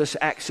that gives us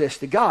access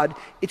to God.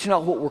 It's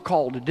not what we're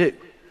called to do.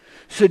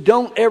 So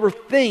don't ever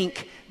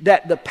think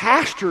that the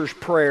pastor's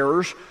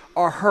prayers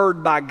are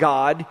heard by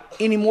God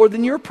any more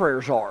than your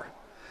prayers are.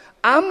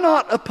 I'm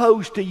not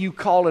opposed to you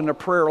calling a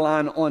prayer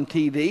line on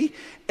TV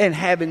and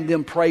having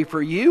them pray for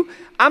you.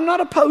 I'm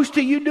not opposed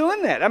to you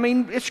doing that. I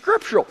mean, it's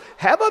scriptural.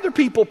 Have other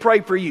people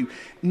pray for you.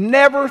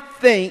 Never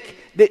think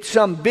that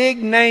some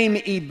big name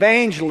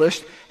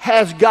evangelist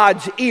has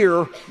God's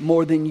ear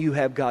more than you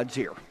have God's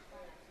ear.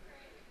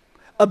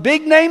 A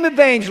big name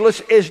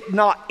evangelist is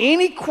not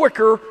any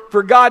quicker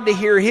for God to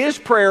hear his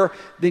prayer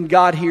than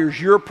God hears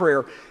your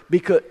prayer.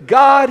 Because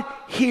God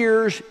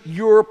hears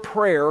your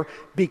prayer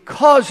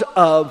because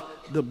of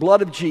the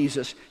blood of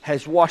Jesus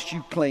has washed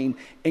you clean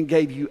and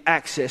gave you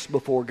access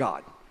before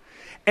God.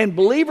 And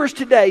believers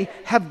today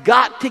have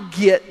got to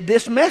get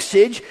this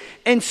message,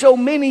 and so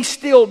many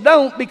still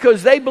don't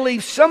because they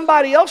believe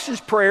somebody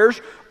else's prayers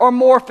are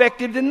more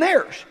effective than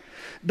theirs.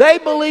 They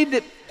believe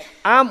that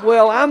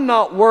I'm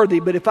not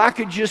worthy, but if I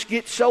could just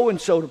get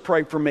so-and-so to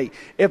pray for me,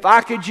 if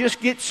I could just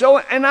get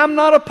and I'm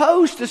not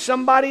opposed to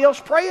somebody else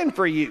praying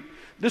for you.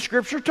 The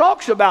scripture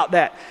talks about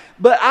that.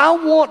 But I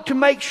want to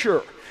make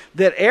sure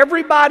that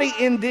everybody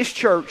in this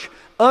church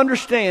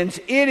understands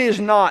it is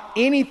not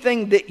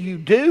anything that you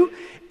do.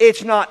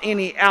 It's not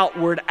any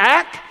outward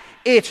act.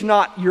 It's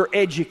not your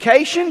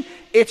education.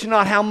 It's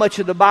not how much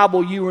of the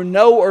Bible you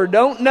know or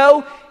don't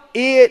know.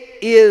 It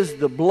is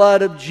the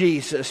blood of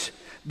Jesus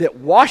that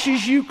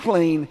washes you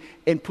clean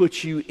and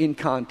puts you in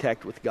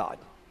contact with God.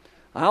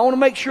 I want to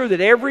make sure that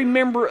every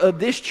member of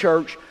this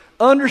church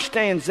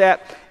understands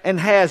that and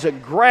has a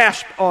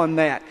grasp on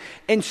that.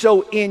 And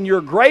so in your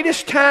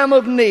greatest time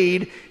of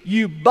need,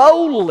 you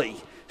boldly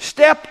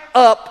step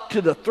up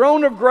to the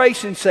throne of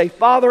grace and say,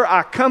 Father,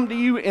 I come to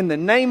you in the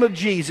name of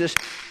Jesus,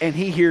 and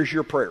He hears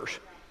your prayers.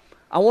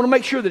 I want to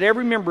make sure that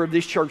every member of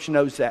this church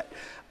knows that.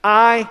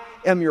 I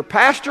am your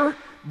pastor,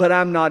 but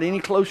I'm not any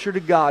closer to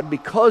God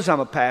because I'm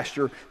a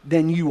pastor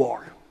than you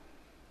are.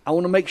 I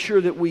want to make sure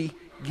that we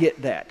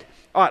get that.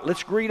 All right,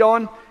 let's read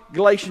on.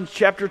 Galatians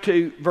chapter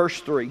 2, verse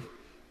 3.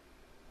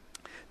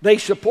 They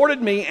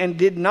supported me and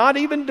did not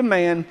even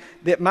demand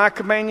that my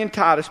companion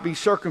Titus be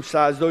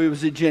circumcised, though he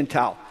was a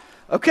Gentile.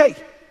 Okay,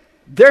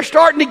 they're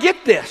starting to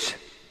get this.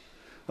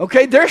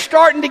 Okay, they're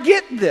starting to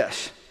get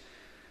this.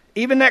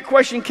 Even that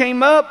question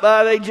came up.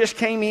 They just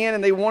came in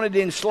and they wanted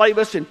to enslave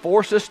us and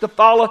force us to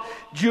follow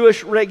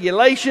Jewish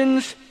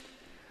regulations.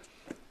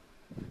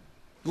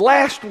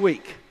 Last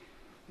week,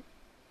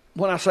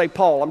 when I say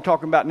Paul, I'm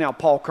talking about now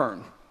Paul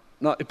Kern,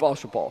 not the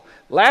Apostle Paul.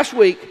 Last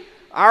week,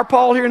 our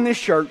Paul here in this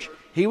church,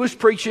 he was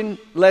preaching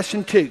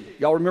lesson 2.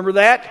 Y'all remember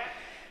that?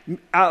 Did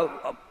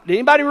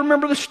anybody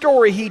remember the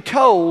story he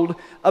told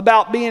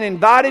about being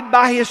invited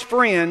by his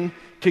friend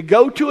to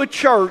go to a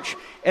church,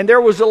 and there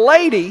was a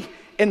lady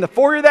in the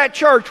foyer of that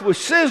church with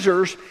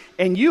scissors,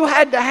 and you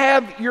had to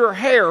have your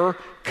hair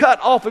cut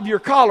off of your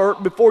collar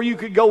before you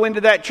could go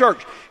into that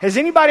church? Has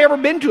anybody ever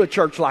been to a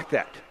church like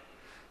that?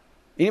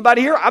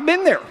 Anybody here? I've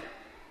been there.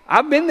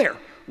 I've been there.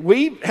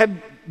 We have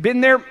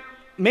been there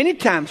many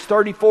times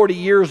 30, 40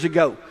 years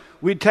ago.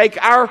 We'd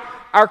take our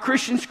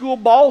Christian school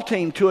ball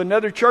team to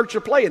another church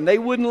to play, and they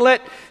wouldn't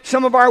let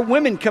some of our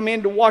women come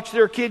in to watch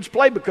their kids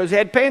play because they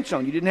had pants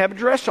on. You didn't have a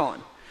dress on.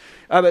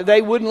 But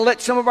they wouldn't let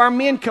some of our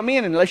men come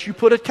in unless you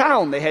put a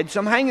towel on. They had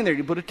some hanging there.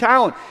 You put a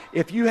towel on.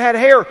 If you had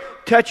hair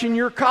touching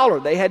your collar,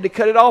 they had to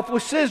cut it off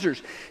with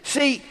scissors.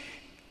 See,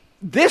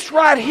 this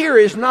right here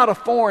is not a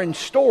foreign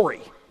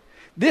story.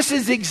 This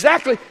is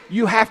exactly,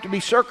 you have to be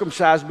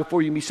circumcised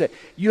before you can be saved.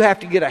 You have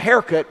to get a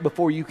haircut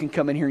before you can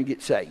come in here and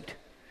get saved.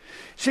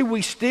 See,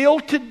 we still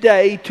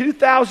today,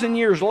 2,000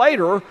 years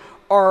later,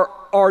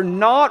 are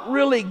not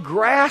really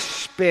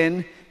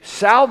grasping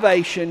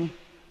salvation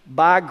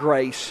by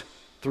grace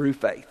through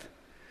faith.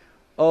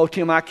 Oh,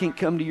 Tim, I can't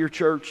come to your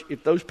church.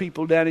 If those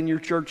people down in your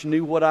church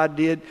knew what I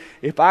did,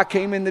 if I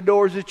came in the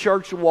doors of the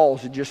church, the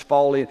walls would just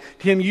fall in.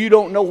 Tim, you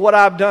don't know what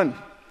I've done.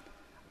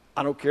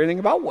 I don't care anything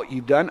about what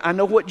you've done. I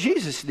know what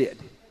Jesus did.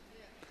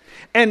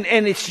 And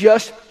it's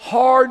just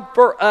hard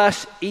for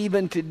us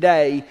even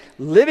today,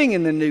 living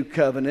in the new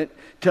covenant,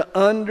 to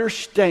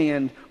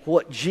understand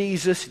what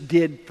Jesus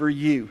did for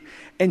you.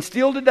 And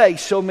still today,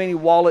 so many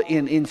wallow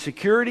in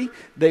insecurity.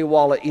 They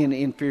wallow in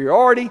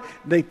inferiority.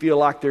 They feel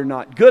like they're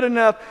not good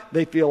enough.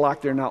 They feel like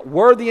they're not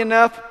worthy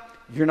enough.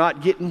 you're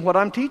not getting what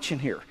I'm teaching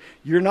here.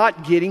 You're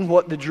not getting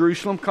what the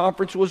Jerusalem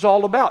conference was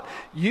all about.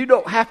 You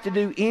don't have to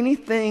do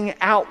anything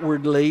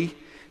outwardly.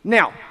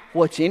 Now,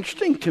 what's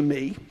interesting to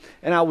me,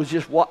 and I was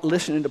just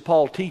listening to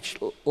Paul teach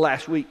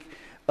last week,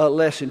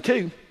 lesson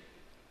 2,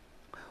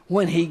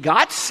 when he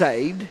got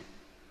saved,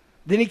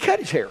 then he cut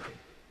his hair.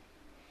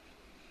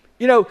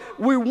 You know,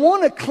 we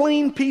want to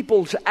clean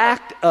people's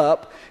act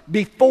up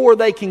before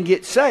they can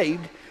get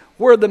saved,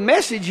 where the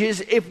message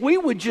is if we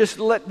would just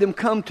let them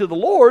come to the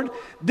Lord,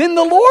 then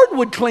the Lord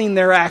would clean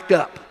their act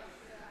up.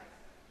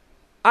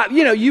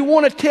 You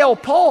want to tell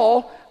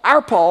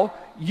our Paul,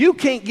 you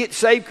can't get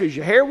saved because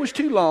your hair was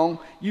too long,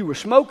 you were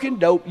smoking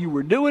dope, you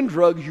were doing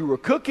drugs, you were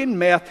cooking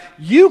meth.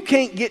 You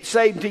can't get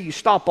saved until you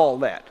stop all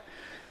that.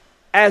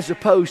 As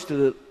opposed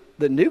to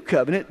the new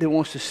covenant that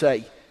wants to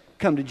say,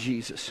 come to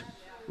Jesus.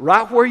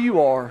 Right where you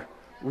are,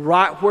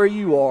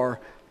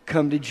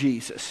 come to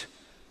Jesus.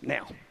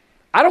 Now,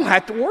 I don't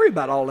have to worry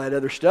about all that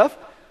other stuff.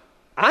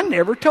 I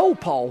never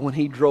told Paul when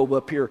he drove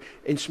up here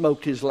and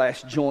smoked his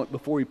last joint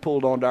before he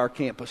pulled onto our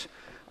campus.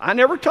 I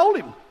never told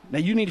him, now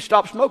you need to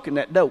stop smoking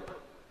that dope.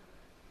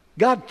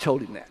 God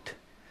told him that.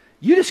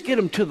 You just get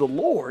them to the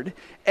Lord,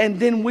 and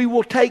then we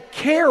will take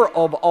care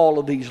of all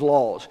of these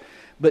laws.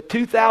 But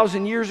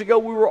 2,000 years ago,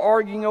 we were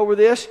arguing over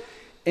this,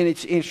 and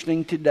it's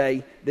interesting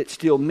today that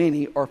still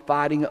many are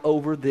fighting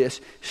over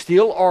this,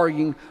 still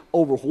arguing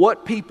over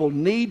what people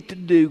need to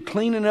do,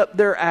 cleaning up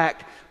their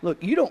act.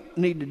 Look, you don't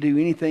need to do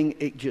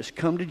anything. Just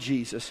come to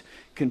Jesus,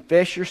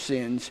 confess your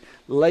sins,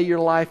 lay your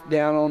life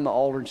down on the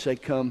altar and say,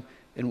 come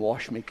and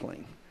wash me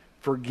clean.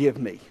 Forgive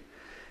me.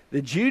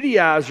 The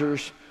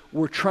Judaizers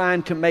were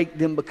trying to make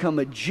them become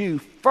a Jew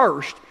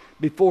first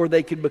before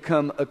they could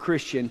become a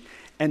Christian.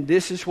 And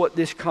this is what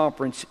this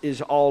conference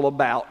is all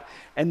about.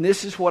 And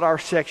this is what our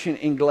section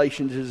in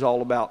Galatians is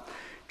all about.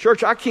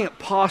 Church, I can't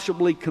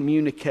possibly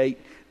communicate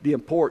the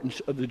importance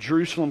of the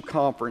Jerusalem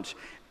conference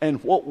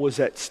and what was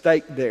at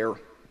stake there.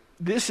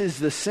 This is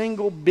the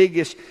single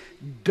biggest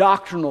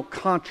doctrinal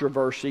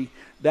controversy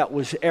that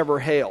was ever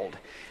held.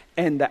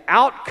 And the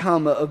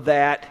outcome of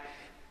that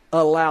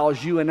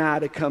allows you and I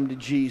to come to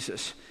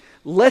Jesus.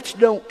 Let's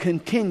don't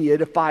continue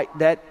to fight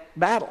that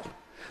battle.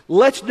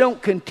 Let's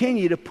don't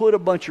continue to put a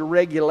bunch of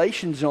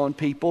regulations on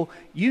people.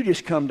 You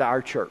just come to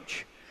our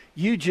church.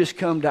 You just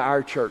come to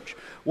our church.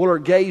 Well, are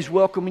gays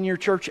welcome in your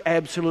church?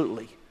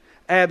 Absolutely.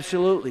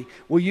 Absolutely.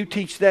 Will you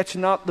teach that's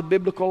not the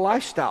biblical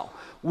lifestyle?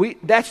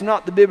 That's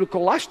not the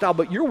biblical lifestyle,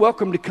 but you're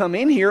welcome to come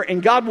in here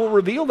and God will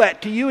reveal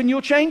that to you and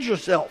you'll change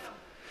yourself.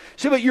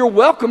 See, but you're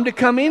welcome to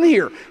come in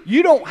here.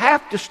 You don't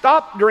have to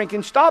stop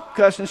drinking, stop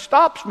cussing,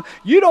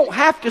 you don't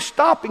have to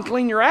stop and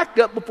clean your act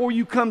up before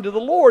you come to the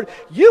Lord.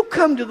 You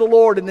come to the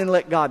Lord and then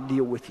let God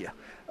deal with you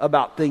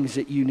about things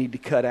that you need to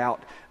cut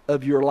out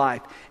of your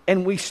life.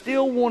 And we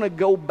still want to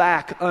go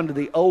back under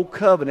the old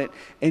covenant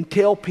and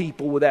tell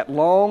people with that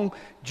long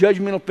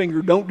judgmental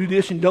finger, don't do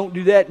this and don't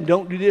do that and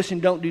don't do this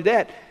and don't do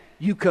that.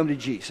 You come to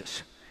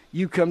Jesus.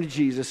 You come to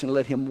Jesus and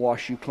let Him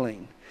wash you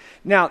clean.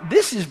 Now,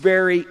 this is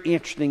very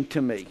interesting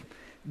to me.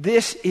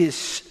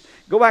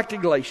 Go back to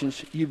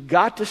Galatians. You've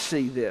got to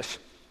see this.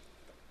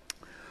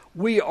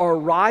 We are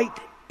right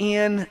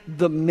in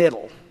the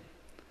middle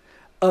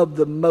of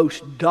the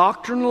most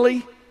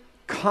doctrinally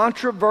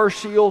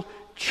controversial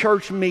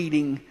church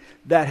meeting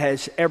that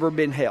has ever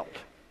been held.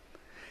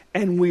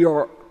 And we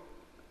are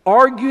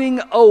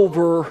arguing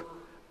over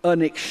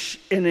an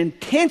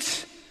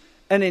intense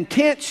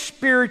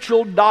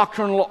spiritual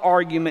doctrinal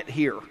argument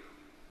here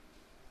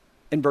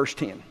in verse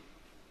 10.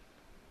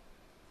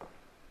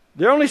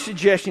 Their only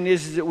suggestion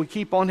is that we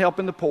keep on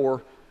helping the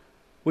poor,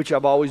 which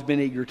I've always been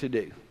eager to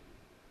do.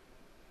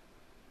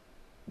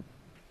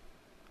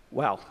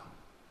 Wow.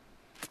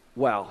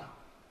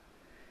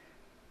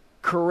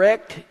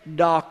 Correct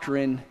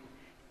doctrine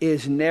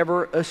is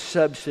never a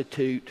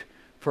substitute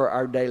for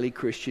our daily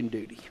Christian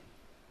duty.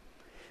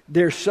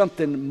 There's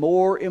something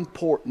more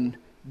important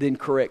than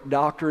correct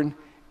doctrine,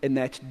 and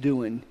that's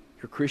doing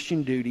your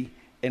Christian duty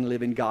and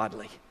living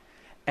godly.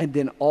 And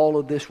then all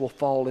of this will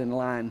fall in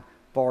line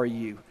for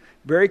you.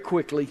 Very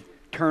quickly,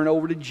 turn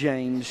over to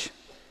James.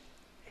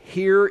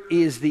 Here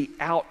is the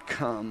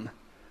outcome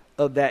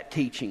of that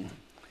teaching.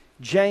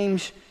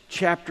 James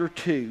chapter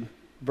 2,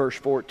 verse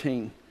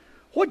 14.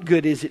 What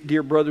good is it,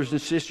 dear brothers and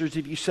sisters,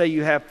 if you say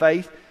you have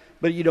faith,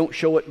 but you don't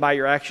show it by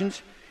your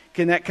actions?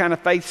 Can that kind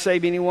of faith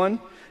save anyone?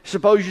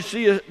 Suppose you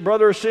see a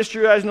brother or sister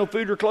who has no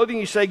food or clothing.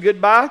 You say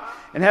goodbye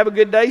and have a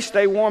good day,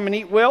 stay warm and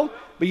eat well,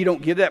 but you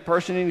don't give that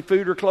person any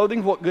food or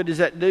clothing. What good does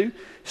that do?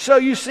 So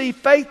you see,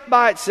 faith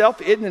by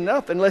itself isn't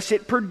enough unless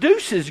it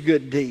produces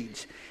good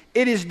deeds.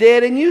 It is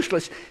dead and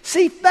useless.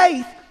 See,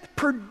 faith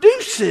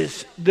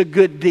produces the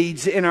good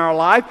deeds in our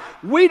life.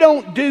 We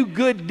don't do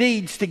good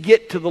deeds to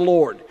get to the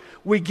Lord.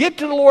 We get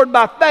to the Lord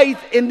by faith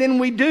and then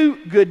we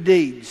do good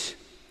deeds.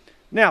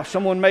 Now,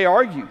 someone may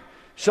argue,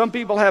 some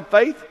people have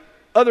faith,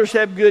 others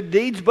have good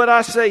deeds, but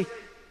I say,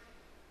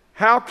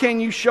 how can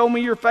you show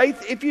me your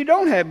faith if you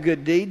don't have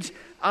good deeds?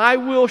 I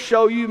will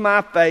show you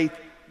my faith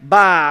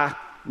by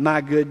my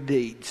good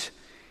deeds.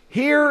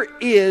 Here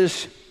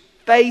is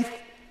faith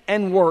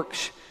and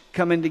works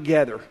coming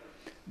together.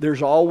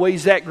 There's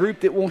always that group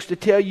that wants to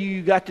tell you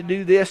you got to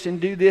do this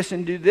and do this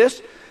and do this.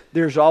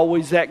 There's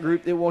always that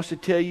group that wants to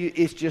tell you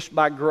it's just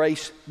by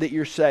grace that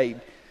you're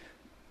saved.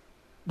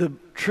 The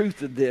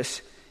truth of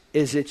this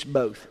is it's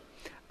both.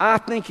 I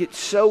think it's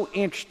so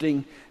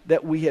interesting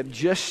that we have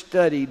just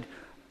studied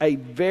a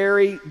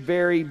very,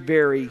 very,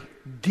 very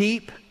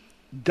deep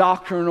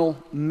doctrinal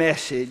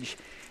message,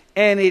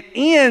 and it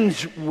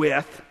ends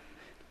with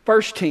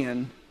verse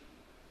 10,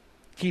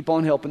 keep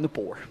on helping the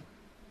poor.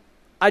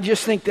 I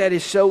just think that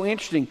is so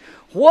interesting.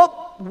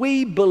 What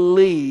we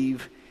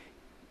believe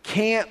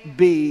can't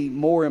be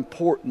more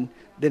important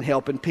than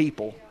helping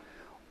people,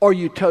 or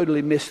you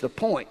totally miss the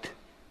point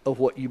of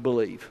what you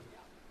believe.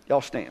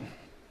 Y'all stand.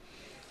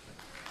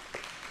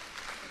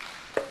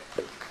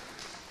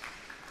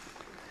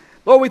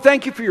 Lord, we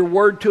thank you for your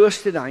word to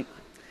us tonight.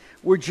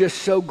 We're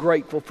just so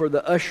grateful for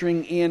the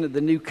ushering in of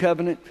the new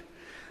covenant.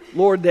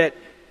 Lord, that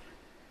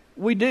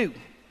we do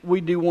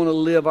want to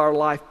live our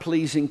life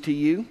pleasing to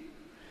you,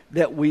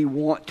 that we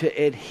want to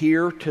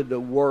adhere to the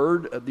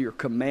word of your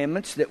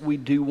commandments, that we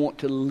do want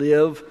to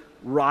live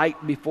right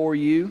before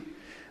you.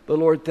 But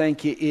Lord,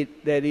 thank you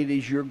that it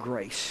is your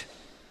grace,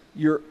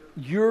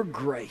 your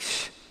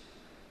grace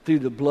through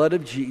the blood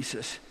of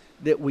Jesus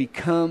that we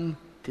come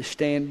to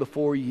stand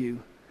before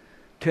you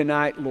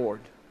tonight, Lord.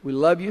 We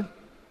love you,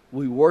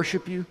 we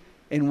worship you,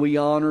 and we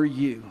honor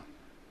you.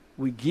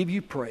 We give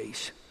you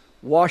praise.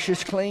 Wash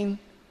us clean,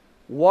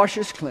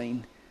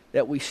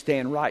 that we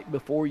stand right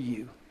before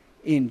you.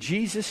 In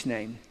Jesus'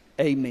 name,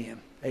 amen.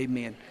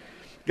 Amen.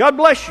 God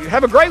bless you.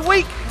 Have a great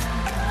week.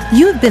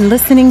 You've been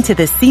listening to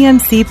the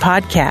CMC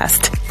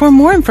Podcast. For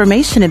more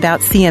information about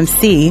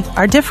CMC,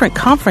 our different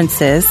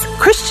conferences,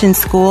 Christian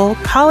school,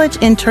 college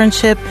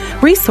internship,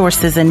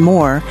 resources, and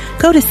more,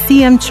 go to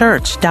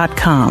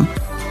cmchurch.com.